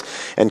 dies.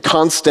 And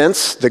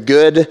Constans, the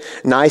good,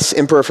 nice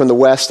emperor from the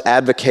west,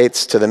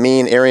 advocates to the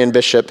mean Arian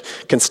bishop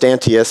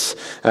Constantius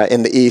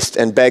in the east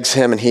and begs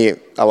him, and he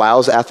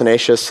allows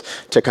Athanasius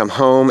to come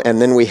home.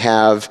 And then we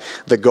have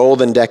the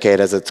golden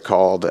decade, as it's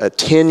called,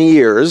 10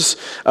 years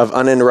of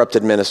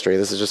uninterrupted ministry.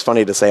 This is just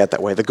funny to say it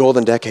that way. The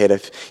golden decade,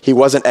 if he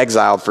wasn't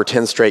exiled for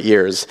 10 straight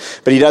years.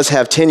 But he does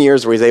have 10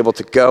 years where he's able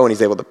to go and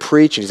he's able to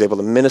preach and he's able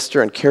to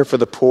minister and care for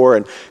the poor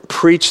and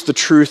preach the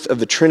truth of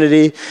the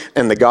Trinity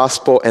and the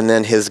gospel. And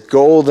then his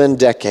golden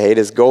decade,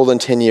 his golden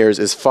 10 years,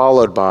 is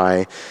followed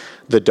by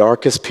the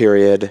darkest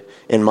period,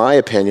 in my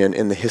opinion,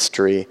 in the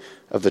history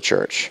of the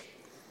church.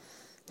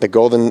 The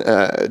golden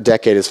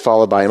decade is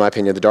followed by, in my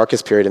opinion, the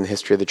darkest period in the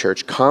history of the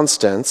church.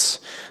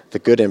 Constans, the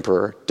good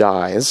emperor,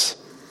 dies,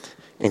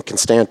 and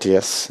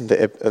Constantius,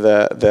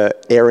 the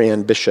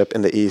Arian bishop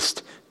in the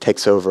east,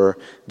 takes over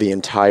the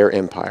entire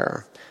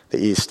empire, the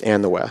east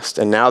and the west.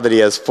 And now that he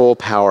has full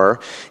power,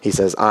 he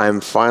says, I'm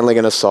finally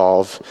going to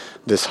solve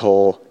this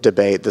whole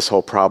debate, this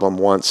whole problem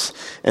once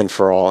and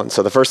for all. And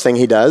so the first thing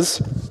he does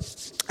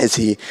is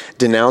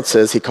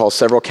he calls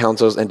several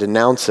councils and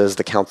denounces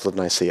the Council of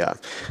Nicaea.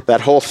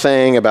 That whole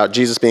thing about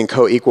Jesus being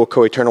co-equal,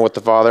 co-eternal with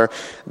the Father,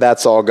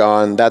 that's all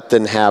gone. That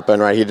didn't happen,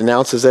 right? He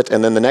denounces it,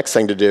 and then the next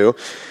thing to do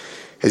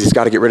is he's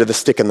got to get rid of the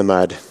stick in the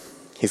mud.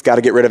 He's got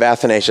to get rid of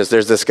Athanasius.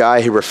 There's this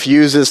guy who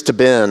refuses to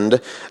bend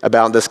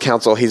about this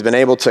council. He's been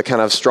able to kind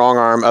of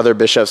strong-arm other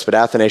bishops, but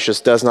Athanasius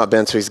does not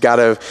bend, so he's got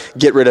to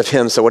get rid of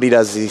him. So what he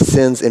does is he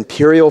sends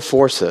imperial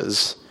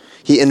forces.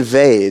 He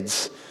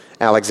invades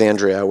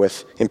Alexandria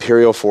with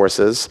imperial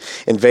forces,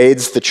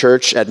 invades the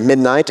church at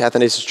midnight,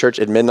 Athanasius' church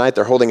at midnight.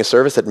 They're holding a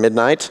service at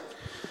midnight,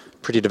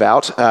 pretty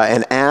devout.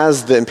 And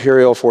as the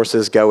imperial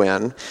forces go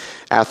in,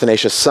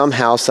 Athanasius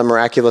somehow, some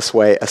miraculous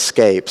way,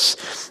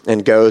 escapes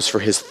and goes for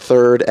his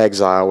third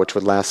exile, which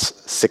would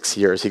last 6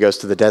 years. He goes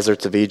to the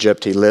deserts of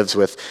Egypt. He lives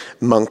with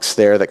monks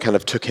there that kind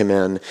of took him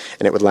in,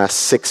 and it would last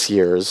 6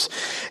 years.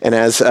 And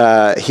as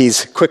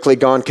he's quickly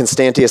gone,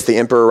 Constantius, the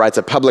emperor, writes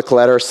a public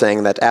letter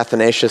saying that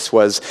Athanasius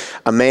was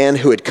a man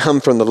who had come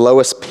from the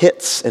lowest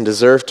pits and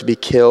deserved to be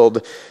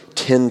killed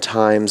 10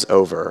 times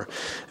over.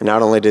 And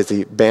not only does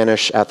he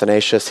banish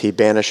Athanasius, he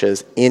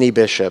banishes any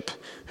bishop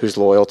who's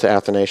loyal to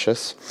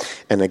Athanasius.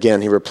 And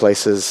again, he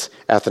replaces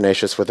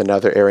Athanasius with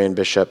another Arian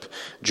bishop,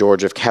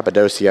 George of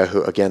Cappadocia,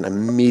 who again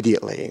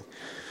immediately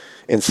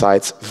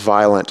incites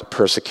violent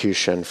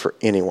persecution for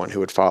anyone who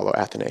would follow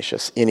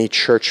Athanasius. Any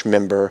church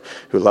member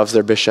who loves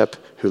their bishop,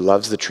 who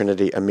loves the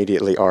Trinity,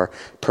 immediately are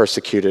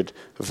persecuted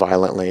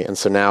violently. And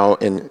so now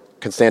in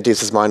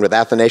Constantius' mind, with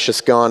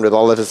Athanasius gone, with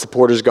all of his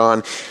supporters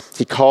gone,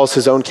 he calls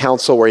his own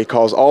council where he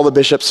calls all the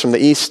bishops from the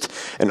east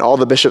and all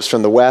the bishops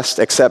from the west,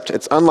 except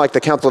it's unlike the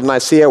Council of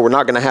Nicaea. We're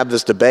not going to have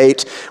this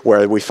debate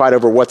where we fight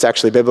over what's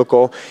actually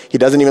biblical. He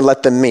doesn't even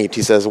let them meet.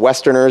 He says,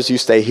 Westerners, you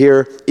stay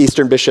here.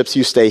 Eastern bishops,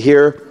 you stay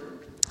here.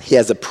 He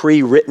has a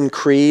pre-written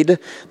creed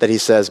that he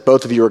says,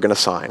 both of you are going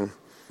to sign.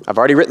 I've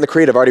already written the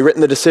creed. I've already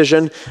written the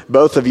decision.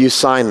 Both of you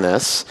sign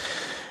this.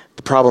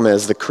 The problem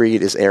is the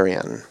creed is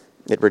Arian.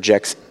 It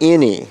rejects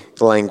any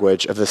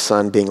language of the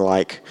Son being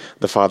like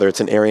the Father.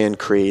 It's an Arian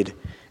creed,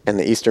 and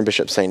the Eastern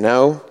bishops say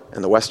no,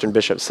 and the Western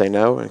bishops say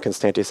no, and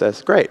Constantius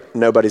says, great,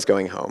 nobody's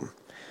going home.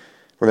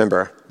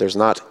 Remember, there's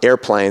not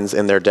airplanes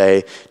in their day.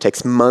 It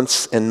takes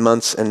months and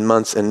months and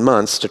months and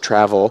months to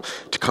travel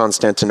to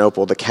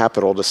Constantinople, the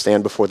capital, to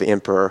stand before the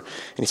emperor.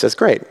 And he says,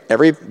 great,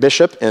 every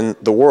bishop in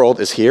the world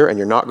is here, and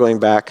you're not going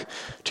back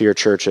to your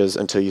churches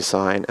until you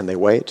sign. And they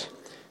wait,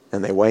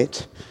 and they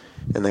wait,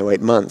 and they wait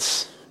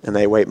months, and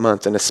they wait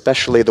months, and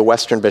especially the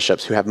Western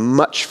bishops who have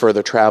much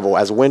further travel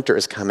as winter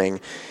is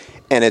coming.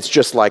 And it's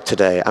just like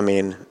today. I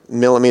mean,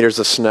 millimeters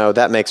of snow,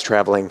 that makes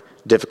traveling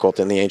difficult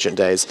in the ancient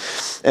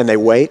days. And they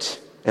wait,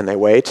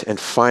 and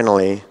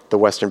finally the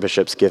Western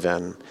bishops give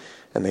in,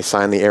 and they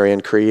sign the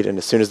Arian Creed, and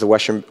as soon as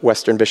the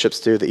Western bishops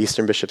do, the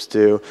Eastern bishops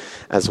do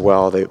as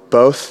well. They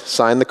both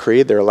sign the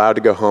Creed, they're allowed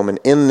to go home, and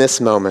in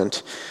this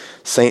moment,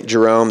 St.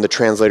 Jerome, the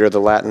translator of the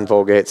Latin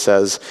Vulgate,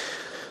 says,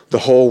 the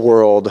whole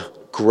world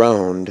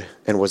groaned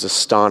and was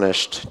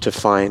astonished to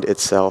find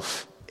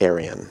itself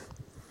Arian.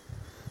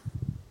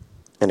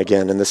 And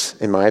again,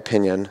 in my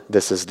opinion,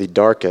 this is the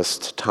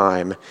darkest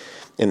time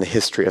in the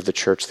history of the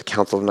church. The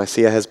Council of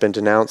Nicaea has been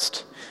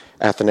denounced.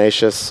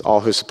 Athanasius,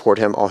 all who support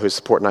him, all who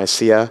support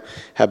Nicaea,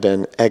 have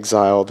been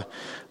exiled.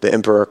 The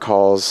emperor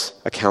calls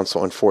a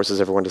council and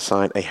forces everyone to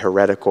sign a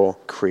heretical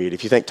creed.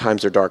 If you think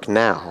times are dark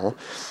now,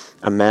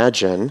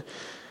 imagine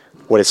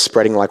what is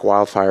spreading like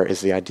wildfire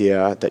is the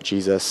idea that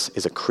Jesus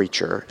is a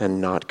creature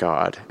and not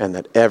God, and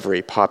that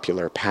every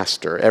popular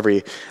pastor,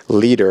 every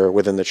leader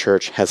within the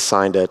church has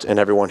signed it, and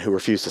everyone who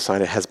refused to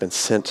sign it has been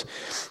sent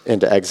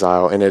into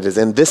exile. And it is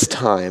in this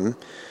time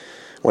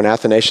when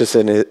Athanasius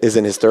is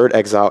in his third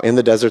exile in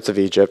the deserts of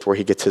Egypt, where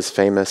he gets his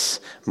famous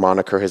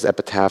moniker, his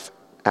epitaph,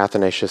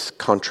 Athanasius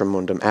contra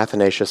mundum,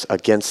 Athanasius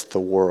against the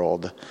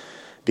world,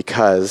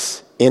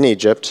 because in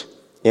Egypt,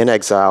 in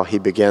exile, he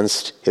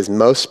begins his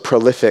most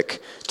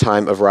prolific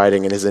time of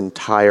writing in his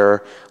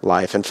entire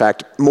life. In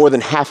fact, more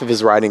than half of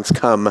his writings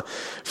come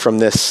from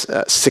this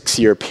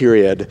 6-year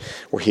period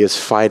where he is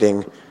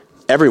fighting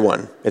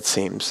everyone, it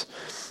seems.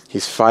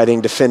 He's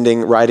fighting,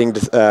 defending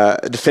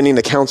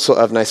the Council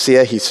of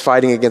Nicaea. He's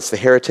fighting against the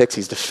heretics.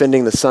 He's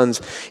defending the Son's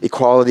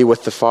equality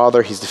with the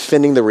Father. He's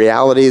defending the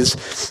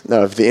realities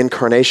of the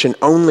incarnation.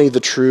 Only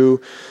the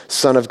true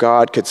Son of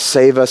God could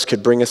save us,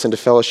 could bring us into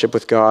fellowship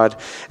with God.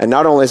 And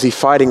not only is he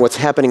fighting what's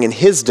happening in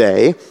his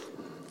day,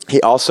 he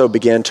also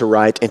began to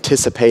write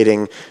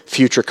anticipating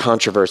future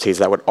controversies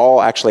that would all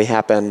actually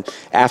happen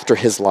after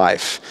his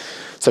life.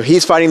 So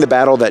he's fighting the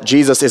battle that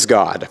Jesus is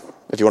God,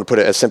 if you want to put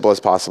it as simple as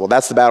possible.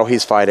 That's the battle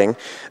he's fighting.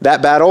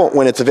 That battle,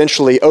 when it's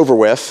eventually over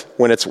with,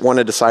 when it's won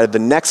and decided, the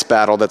next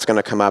battle that's going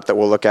to come up that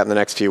we'll look at in the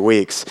next few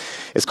weeks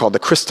is called the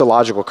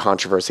Christological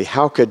controversy.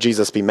 How could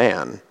Jesus be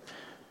man?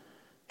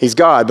 He's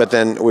God, but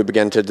then we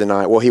begin to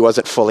deny, well, he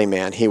wasn't fully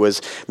man. He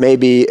was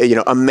maybe,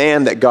 a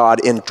man that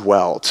God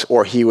indwelt,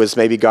 or he was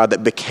maybe God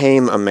that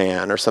became a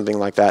man or something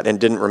like that and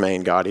didn't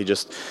remain God. He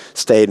just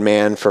stayed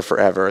man for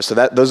forever. So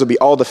those will be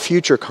all the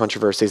future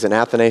controversies, and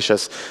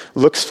Athanasius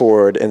looks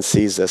forward and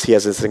sees this. He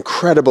has this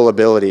incredible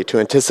ability to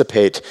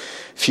anticipate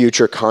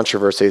future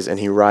controversies, and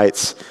he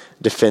writes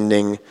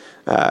defending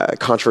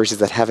controversies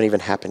that haven't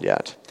even happened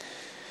yet.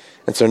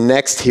 And so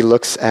next he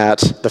looks at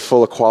the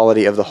full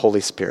equality of the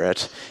Holy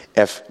Spirit.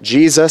 If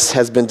Jesus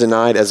has been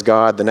denied as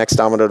God, the next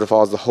domino to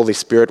fall is the Holy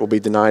Spirit will be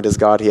denied as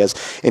God. He has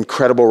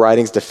incredible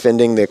writings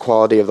defending the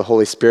equality of the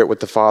Holy Spirit with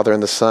the Father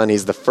and the Son.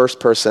 He's the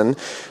first person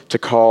to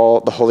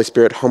call the Holy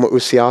Spirit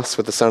homoousios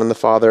with the Son and the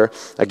Father.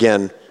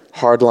 Again,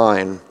 hard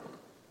line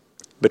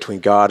between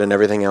God and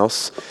everything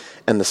else.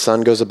 And the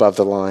Son goes above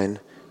the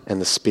line,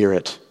 and the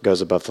Spirit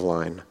goes above the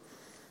line.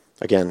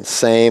 Again,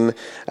 same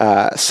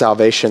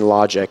salvation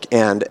logic.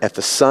 And if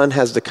the Son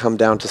has to come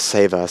down to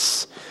save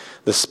us,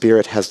 the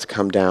Spirit has to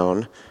come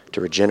down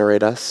to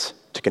regenerate us,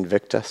 to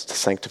convict us, to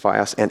sanctify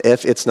us. And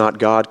if it's not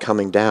God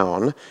coming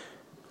down,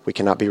 we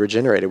cannot be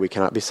regenerated. We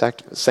cannot be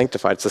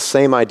sanctified. It's the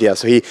same idea.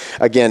 So he,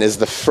 again, is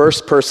the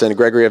first person,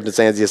 Gregory of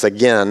Nazianzus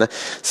again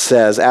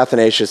says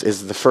Athanasius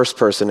is the first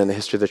person in the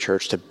history of the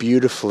church to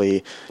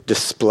beautifully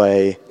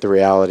display the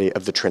reality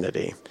of the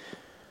Trinity.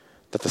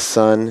 That the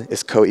Son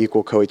is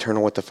co-equal,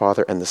 co-eternal with the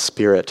Father, and the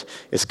Spirit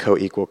is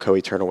co-equal,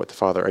 co-eternal with the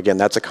Father. Again,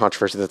 that's a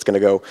controversy that's going to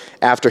go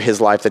after his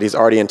life that he's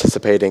already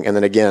anticipating. And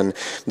then again,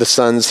 the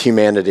Son's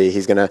humanity.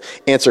 He's going to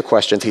answer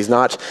questions. He's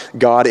not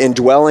God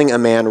indwelling a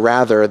man.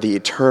 Rather, the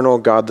eternal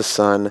God the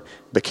Son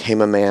became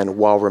a man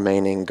while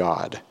remaining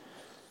God.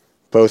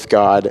 Both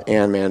God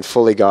and man,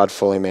 fully God,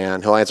 fully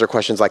man. He'll answer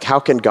questions like, how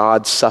can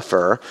God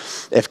suffer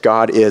if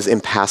God is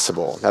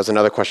impassible? That was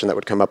another question that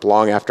would come up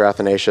long after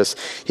Athanasius.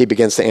 He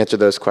begins to answer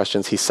those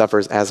questions. He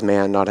suffers as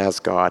man, not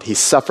as God. He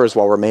suffers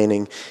while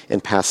remaining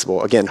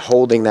impassible. Again,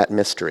 holding that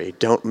mystery.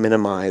 Don't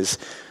minimize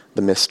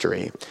the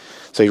mystery.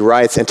 So he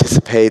writes,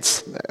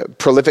 anticipates,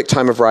 prolific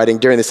time of writing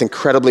during this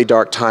incredibly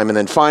dark time. And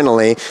then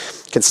finally,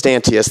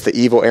 Constantius, the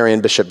evil Arian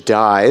bishop,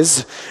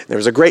 dies. There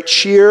was a great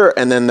cheer,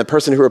 and then the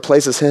person who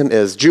replaces him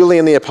is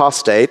Julian the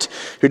Apostate,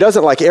 who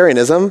doesn't like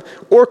Arianism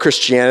or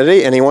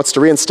Christianity, and he wants to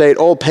reinstate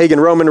old pagan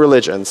Roman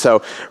religion.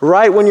 So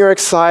right when you're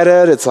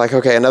excited, it's like,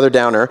 okay, another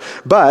downer.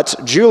 But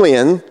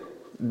Julian,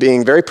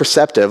 being very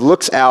perceptive,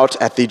 looks out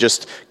at the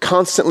just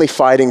constantly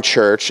fighting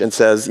church and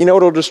says, you know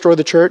what will destroy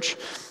the church?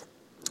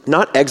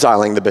 Not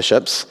exiling the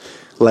bishops,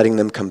 letting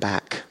them come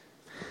back.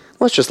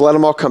 Let's just let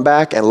them all come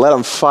back and let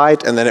them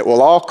fight, and then it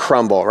will all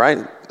crumble,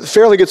 right?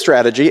 Fairly good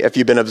strategy if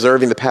you've been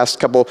observing the past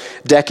couple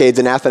decades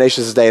in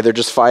Athanasius' day. They're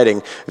just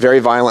fighting very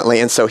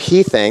violently, and so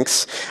he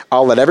thinks,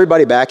 I'll let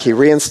everybody back. He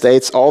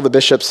reinstates all the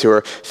bishops who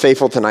are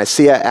faithful to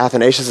Nicaea.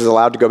 Athanasius is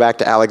allowed to go back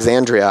to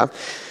Alexandria.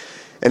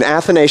 And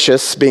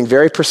Athanasius, being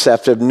very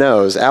perceptive,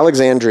 knows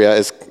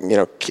Alexandria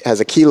has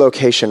a key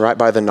location right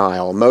by the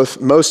Nile.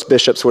 Most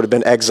bishops would have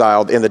been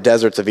exiled in the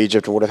deserts of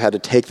Egypt and would have had to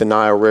take the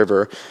Nile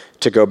River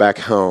to go back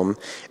home.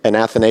 And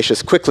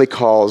Athanasius quickly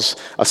calls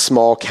a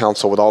small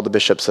council with all the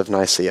bishops of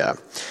Nicaea.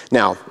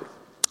 Now,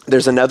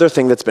 there's another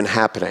thing that's been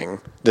happening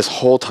this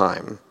whole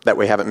time that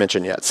we haven't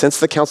mentioned yet. Since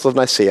the Council of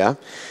Nicaea,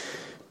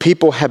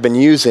 people have been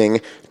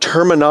using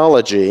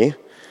terminology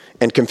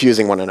and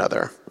confusing one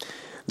another.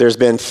 There's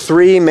been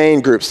three main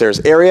groups. There's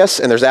Arius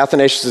and there's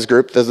Athanasius'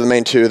 group. Those are the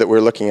main two that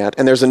we're looking at.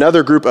 And there's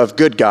another group of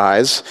good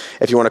guys,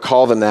 if you want to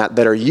call them that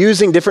are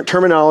using different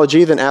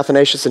terminology than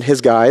Athanasius and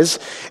his guys,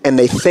 and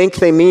they think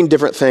they mean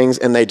different things,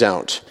 and they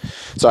don't.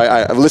 So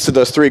I've listed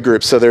those three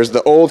groups. So there's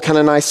the old kind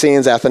of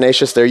Nicaeans,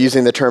 Athanasius. They're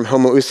using the term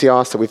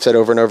homoousios that we've said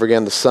over and over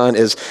again. The Son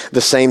is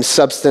the same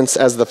substance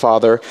as the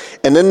Father.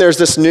 And then there's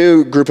this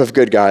new group of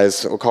good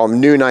guys. We'll call them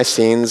new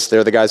Nicenes.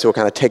 They're the guys who will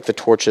kind of take the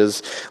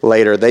torches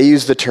later. They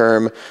use the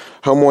term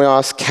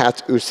homoios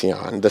kat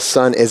ousion. The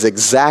Son is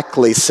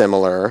exactly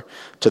similar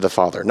to the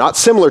Father. Not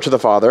similar to the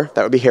Father,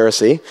 that would be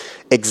heresy.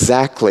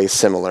 Exactly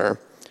similar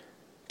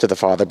to the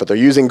Father, but they're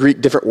using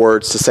Greek different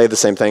words to say the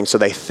same thing, so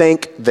they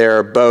think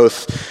they're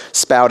both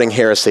spouting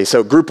heresy.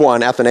 So group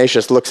one,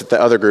 Athanasius, looks at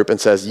the other group and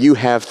says, you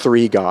have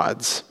three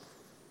gods.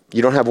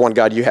 You don't have one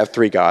God, you have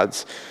three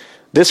gods.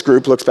 This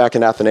group looks back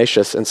at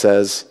Athanasius and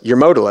says, you're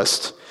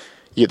modalist.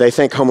 They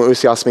think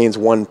homoousios means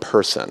one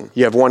person.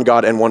 You have one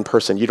God and one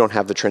person. You don't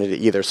have the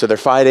Trinity either. So they're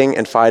fighting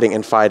and fighting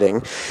and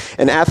fighting.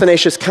 And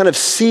Athanasius kind of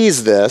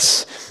sees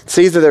that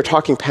they're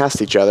talking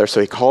past each other. So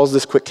he calls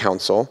this quick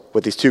council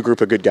with these two group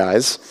of good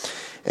guys.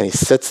 And he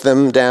sits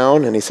them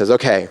down and he says,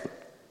 okay,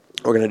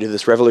 we're going to do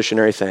this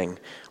revolutionary thing.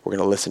 We're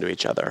going to listen to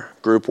each other.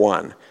 Group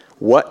one,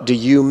 what do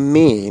you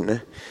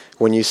mean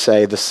when you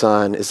say the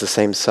Son is the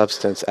same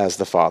substance as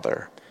the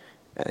Father?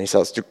 And he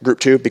says, group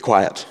two, be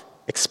quiet.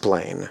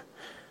 Explain.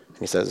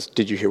 He says,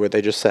 did you hear what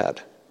they just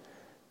said?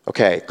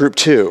 Okay, group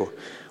two,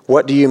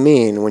 what do you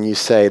mean when you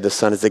say the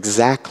Son is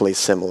exactly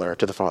similar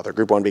to the Father?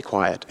 Group one, be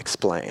quiet,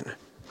 explain.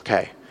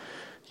 Okay,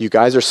 you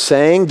guys are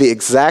saying the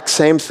exact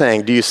same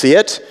thing. Do you see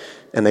it?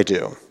 And they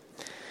do.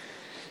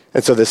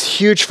 And so this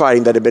huge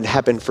fighting that had been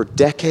happening for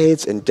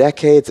decades and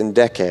decades and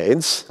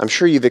decades, I'm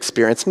sure you've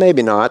experienced,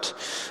 maybe not,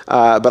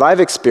 but I've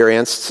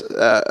experienced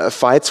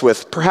fights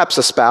with perhaps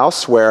a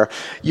spouse where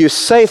you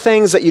say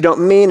things that you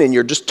don't mean and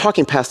you're just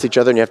talking past each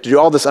other and you have to do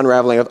all this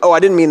unraveling of, oh, I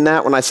didn't mean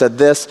that when I said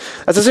this.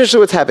 That's essentially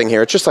what's happening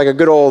here. It's just like a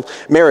good old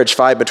marriage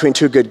fight between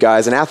two good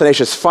guys, and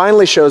Athanasius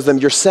finally shows them,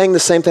 you're saying the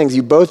same things.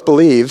 You both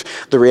believe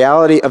the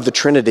reality of the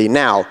Trinity.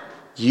 Now,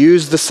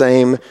 use the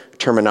same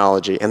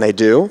terminology, and they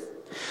do.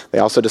 They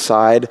also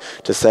decide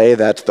to say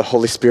that the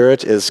Holy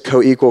Spirit is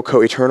co-equal,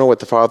 co-eternal with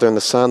the Father and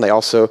the Son. They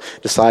also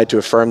decide to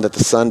affirm that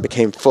the Son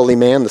became fully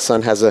man. The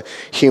Son has a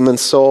human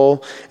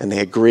soul, and they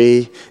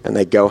agree, and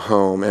they go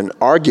home. And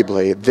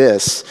arguably,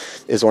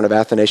 this is one of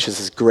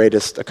Athanasius'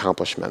 greatest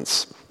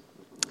accomplishments.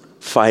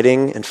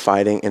 Fighting and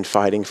fighting and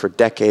fighting for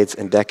decades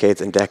and decades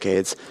and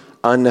decades,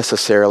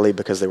 unnecessarily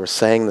because they were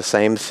saying the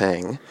same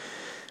thing.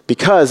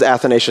 Because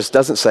Athanasius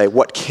doesn't say,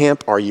 what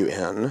camp are you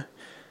in?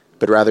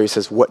 But rather he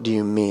says, what do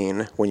you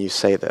mean when you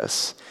say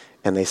this?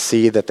 And they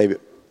see that they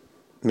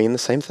mean the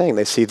same thing.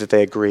 They see that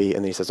they agree.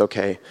 And then he says,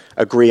 okay,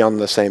 agree on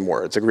the same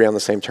words, agree on the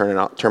same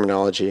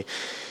terminology.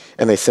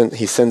 And he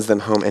sends them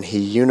home, and he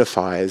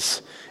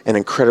unifies an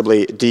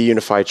incredibly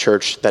deunified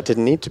church that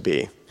didn't need to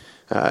be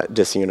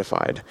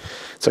disunified.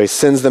 So he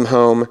sends them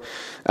home.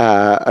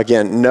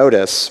 Again,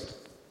 notice,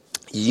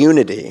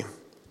 unity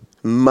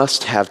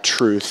must have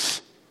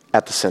truth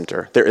at the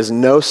center. There is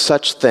no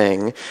such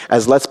thing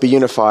as let's be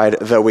unified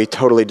though we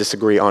totally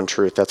disagree on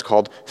truth. That's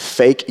called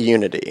fake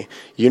unity.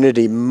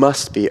 Unity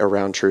must be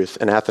around truth.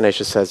 And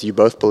Athanasius says, you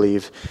both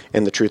believe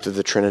in the truth of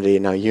the Trinity,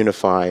 now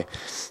unify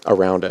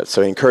around it.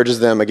 So he encourages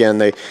them. Again,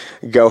 they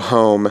go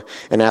home,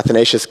 and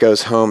Athanasius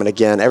goes home, and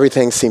again,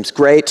 everything seems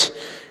great.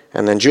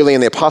 And then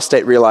Julian the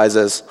Apostate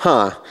realizes,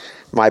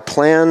 My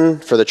plan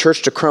for the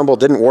church to crumble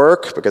didn't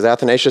work because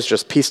Athanasius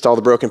just pieced all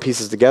the broken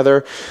pieces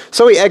together.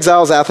 So he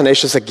exiles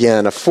Athanasius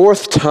again. A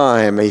fourth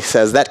time, he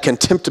says, that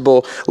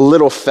contemptible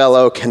little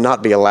fellow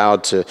cannot be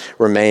allowed to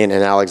remain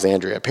in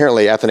Alexandria.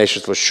 Apparently,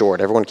 Athanasius was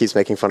short. Everyone keeps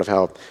making fun of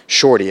how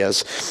short he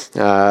is.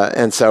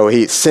 And so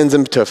he sends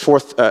him to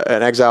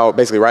an exile,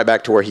 basically right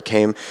back to where he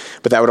came.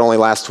 But that would only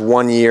last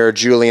 1 year.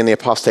 Julian the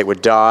Apostate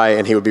would die,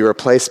 and he would be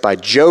replaced by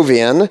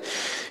Jovian,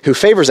 who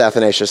favors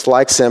Athanasius,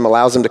 likes him,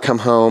 allows him to come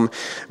home,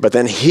 but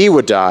then he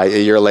would die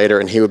a year later,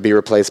 and he would be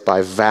replaced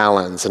by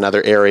Valens,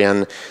 another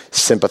Arian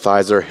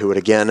sympathizer who would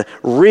again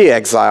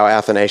re-exile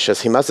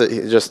Athanasius. He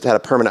just had a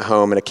permanent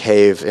home in a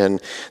cave in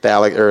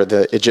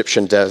the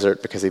Egyptian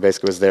desert because he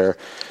basically was there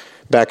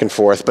back and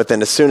forth. But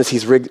then as soon as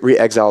he's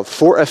re-exiled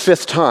for a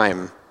fifth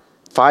time,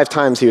 5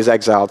 times he was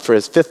exiled. For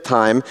his 5th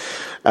time,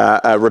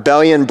 a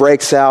rebellion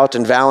breaks out,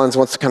 and Valens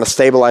wants to kind of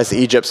stabilize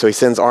Egypt, so he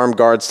sends armed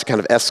guards to kind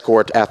of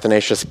escort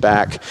Athanasius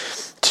back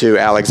to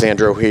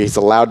Alexandria, where he's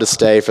allowed to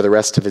stay for the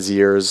rest of his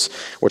years,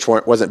 which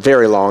wasn't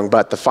very long,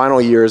 but the final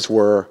years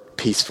were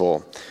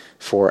peaceful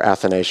for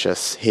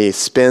Athanasius. He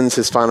spends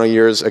his final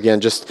years,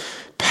 again, just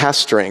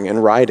pastoring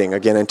and writing,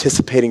 again,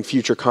 anticipating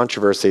future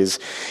controversies.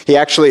 He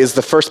actually is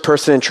the first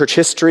person in church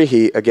history.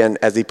 He, again,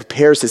 as he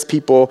prepares his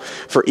people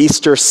for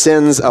Easter,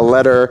 sends a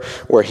letter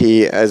where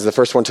he is the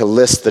first one to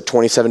list the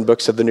 27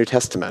 books of the New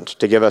Testament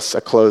to give us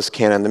a closed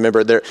canon.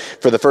 Remember,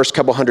 for the first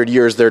couple hundred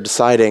years, they're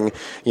deciding,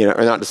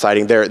 or not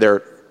deciding,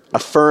 they're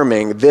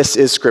affirming this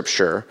is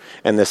Scripture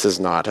and this is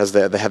not, as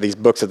they have these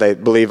books that they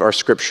believe are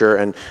Scripture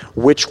and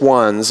which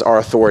ones are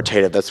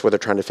authoritative. That's what they're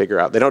trying to figure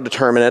out. They don't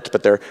determine it,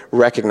 but they're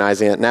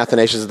recognizing it. And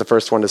Athanasius is the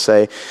first one to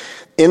say,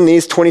 in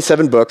these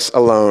 27 books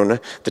alone,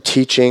 the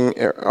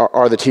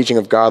teaching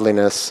of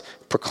godliness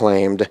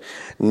proclaimed.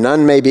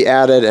 None may be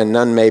added and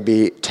none may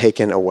be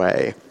taken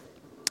away.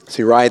 So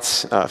he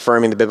writes,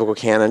 affirming the biblical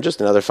canon, just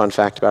another fun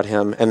fact about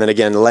him, and then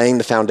again, laying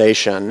the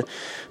foundation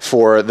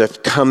for the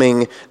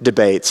coming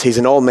debates. He's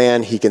an old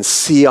man. He can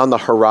see on the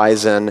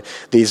horizon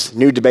these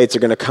new debates are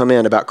going to come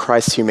in about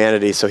Christ's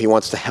humanity, so he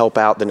wants to help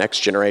out the next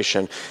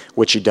generation,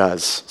 which he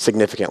does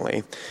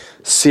significantly.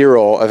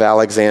 Cyril of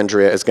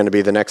Alexandria is going to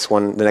be the next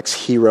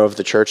hero of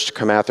the church to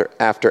come after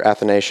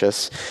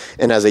Athanasius.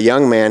 And as a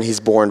young man, he's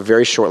born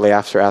very shortly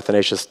after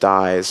Athanasius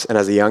dies. And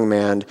as a young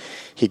man,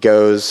 he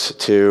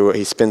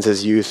spends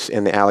his youth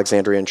in the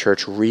Alexandrian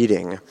church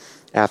reading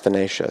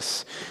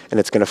Athanasius. And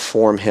it's going to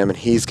form him, and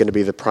he's going to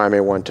be the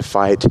primary one to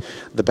fight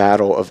the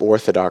battle of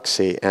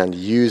orthodoxy and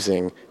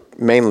using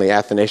mainly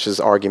Athanasius'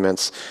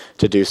 arguments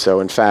to do so.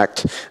 In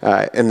fact,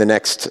 in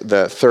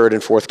the third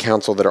and fourth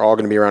council that are all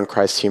going to be around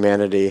Christ's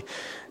humanity,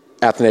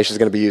 Athanasius is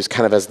going to be used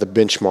kind of as the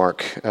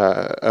benchmark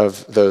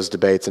of those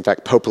debates. In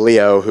fact, Pope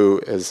Leo, who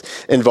is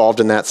involved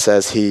in that,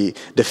 says he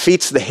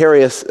defeats the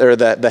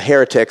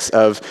heretics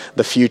of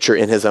the future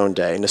in his own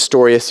day.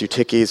 Nestorius,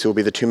 Eutyches, who will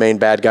be the 2 main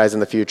bad guys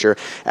in the future.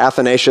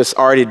 Athanasius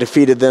already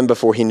defeated them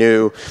before he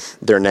knew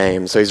their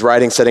names. So he's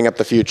writing, setting up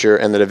the future,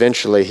 and that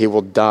eventually he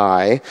will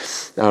die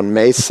on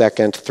May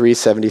 2nd,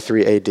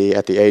 373 AD,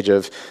 at the age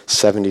of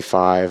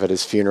 75. At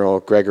his funeral,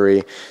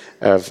 Gregory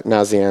of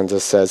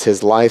Nazianzus says,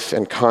 his life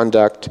and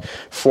conduct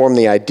form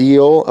the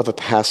ideal of a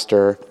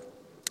pastor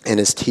and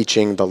his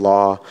teaching the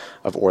law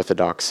of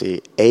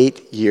orthodoxy.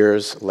 8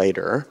 years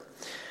later,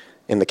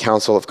 in the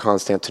Council of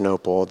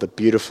Constantinople, the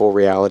beautiful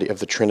reality of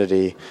the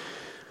Trinity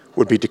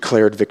would be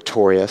declared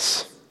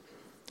victorious,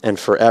 and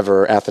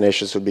forever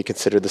Athanasius would be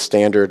considered the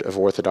standard of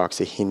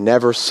orthodoxy. He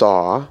never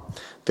saw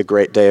the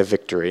great day of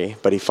victory,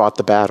 but he fought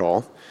the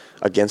battle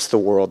against the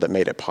world that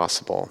made it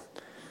possible.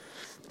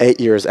 8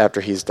 years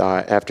after he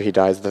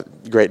dies, the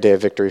great day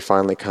of victory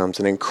finally comes.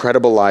 An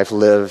incredible life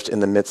lived in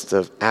the midst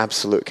of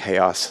absolute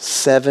chaos.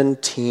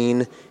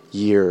 17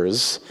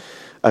 years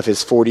of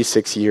his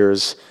 46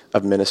 years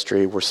of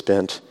ministry were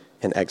spent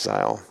in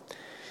exile.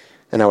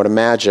 And I would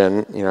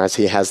imagine, as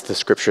he has the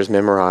scriptures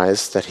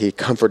memorized, that he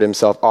comforted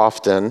himself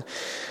often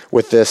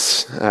with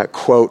this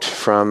quote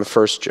from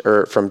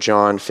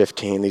John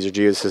 15. These are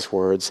Jesus'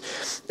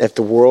 words. If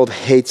the world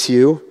hates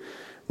you,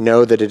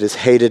 know that it has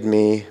hated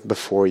me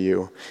before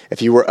you.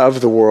 If you were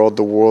of the world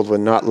would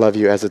not love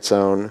you as its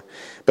own.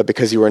 But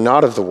because you are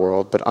not of the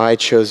world, but I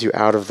chose you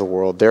out of the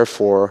world,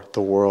 therefore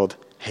the world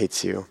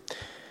hates you.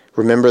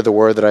 Remember the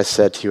word that I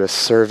said to you, a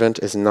servant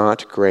is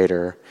not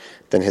greater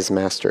than his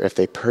master. If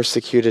they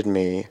persecuted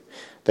me,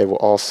 they will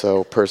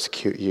also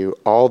persecute you.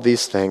 All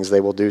these things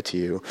they will do to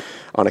you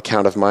on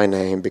account of my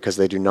name, because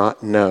they do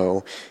not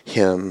know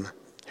him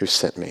who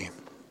sent me.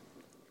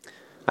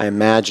 I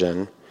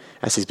imagine,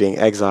 as he's being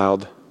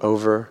exiled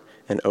over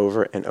and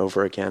over and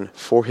over again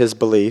for his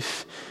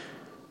belief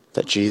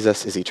that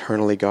Jesus is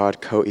eternally God,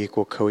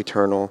 co-equal,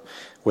 co-eternal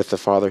with the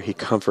Father, he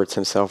comforts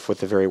himself with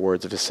the very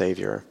words of his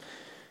Savior.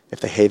 If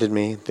they hated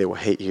me, they will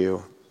hate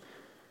you,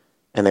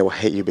 and they will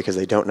hate you because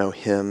they don't know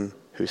him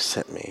who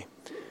sent me.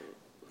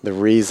 The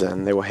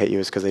reason they will hate you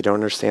is because they don't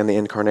understand the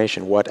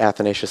incarnation, what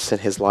Athanasius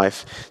spent his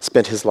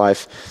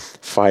life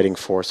fighting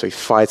for. So he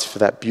fights for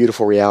that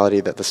beautiful reality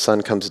that the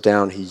Son comes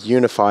down, he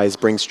unifies,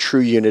 brings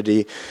true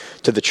unity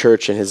to the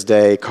church in his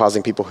day,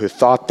 causing people who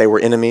thought they were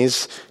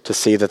enemies to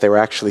see that they were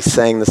actually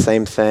saying the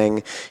same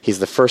thing. He's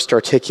the first to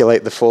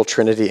articulate the full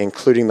Trinity,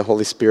 including the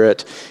Holy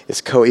Spirit,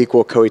 is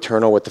co-equal,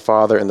 co-eternal with the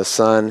Father and the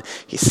Son.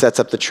 He sets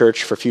up the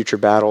church for future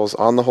battles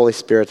on the Holy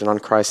Spirit and on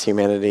Christ's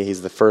humanity.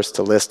 He's the first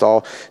to list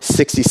all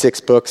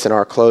 66 books in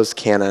our closed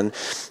canon.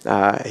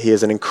 He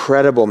is an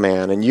incredible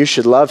man, and you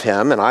should love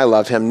him, and I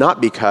love him,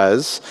 not because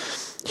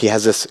he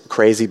has this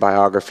crazy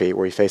biography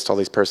where he faced all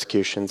these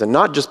persecutions, and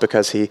not just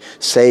because he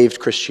saved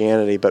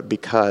Christianity, but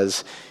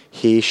because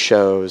he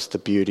shows the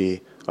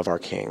beauty of our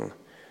King.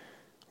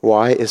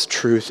 Why is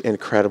truth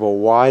incredible?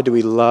 Why do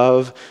we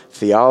love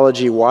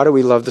theology? Why do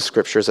we love the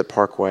scriptures at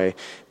Parkway?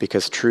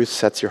 Because truth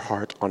sets your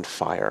heart on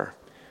fire.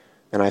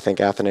 And I think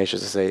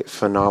Athanasius is a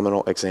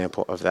phenomenal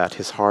example of that.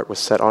 His heart was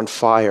set on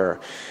fire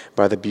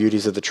by the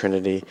beauties of the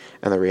Trinity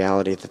and the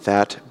reality that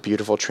that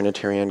beautiful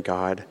Trinitarian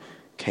God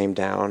came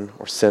down,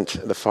 or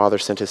the Father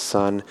sent his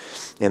Son,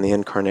 and the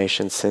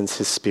incarnation sends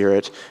his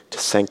Spirit to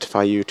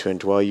sanctify you, to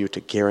indwell you, to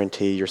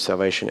guarantee your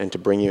salvation, and to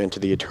bring you into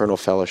the eternal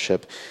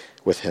fellowship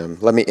with him.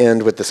 Let me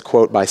end with this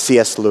quote by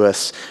C.S.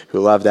 Lewis, who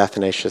loved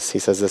Athanasius. He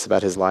says this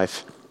about his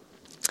life.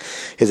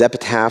 His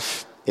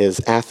epitaph is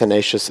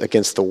Athanasius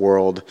against the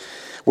world.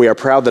 We are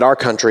proud that our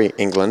country,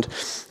 England,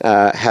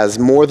 has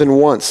more than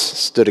once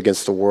stood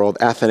against the world.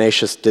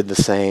 Athanasius did the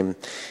same.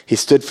 He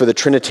stood for the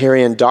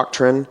Trinitarian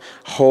doctrine,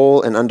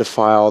 whole and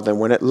undefiled, and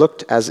when it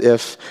looked as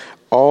if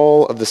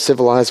all of the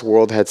civilized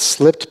world had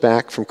slipped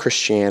back from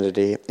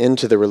Christianity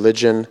into the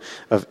religion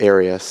of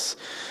Arius,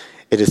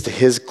 it is to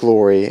his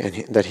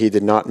glory that he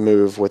did not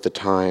move with the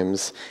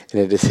times,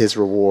 and it is his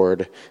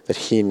reward that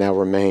he now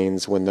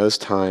remains when those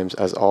times,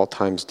 as all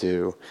times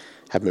do,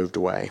 have moved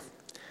away.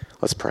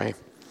 Let's pray.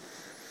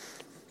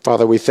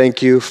 Father, we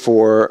thank you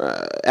for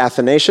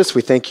Athanasius.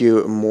 We thank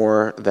you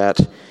more that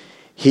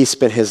he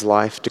spent his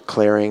life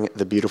declaring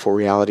the beautiful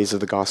realities of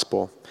the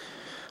gospel.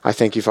 I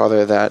thank you,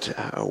 Father,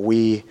 that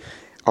we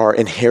are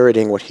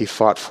inheriting what he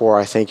fought for.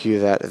 I thank you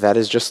that that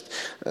is just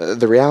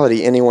the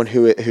reality anyone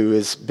who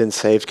has been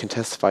saved can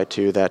testify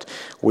to, that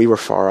we were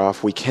far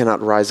off. We cannot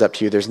rise up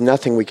to you. There's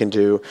nothing we can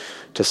do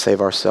to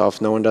save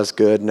ourselves. No one does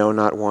good, no,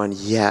 not one.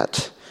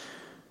 Yet,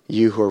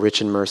 you who are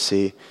rich in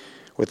mercy,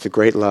 with the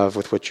great love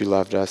with which you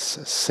loved us,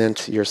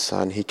 sent your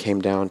Son. He came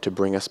down to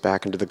bring us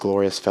back into the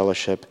glorious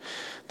fellowship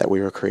that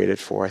we were created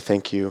for. I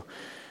thank you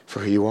for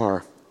who you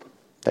are,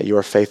 that you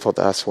are faithful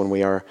to us when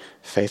we are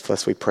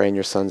faithless. We pray in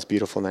your Son's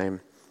beautiful name.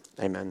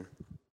 Amen.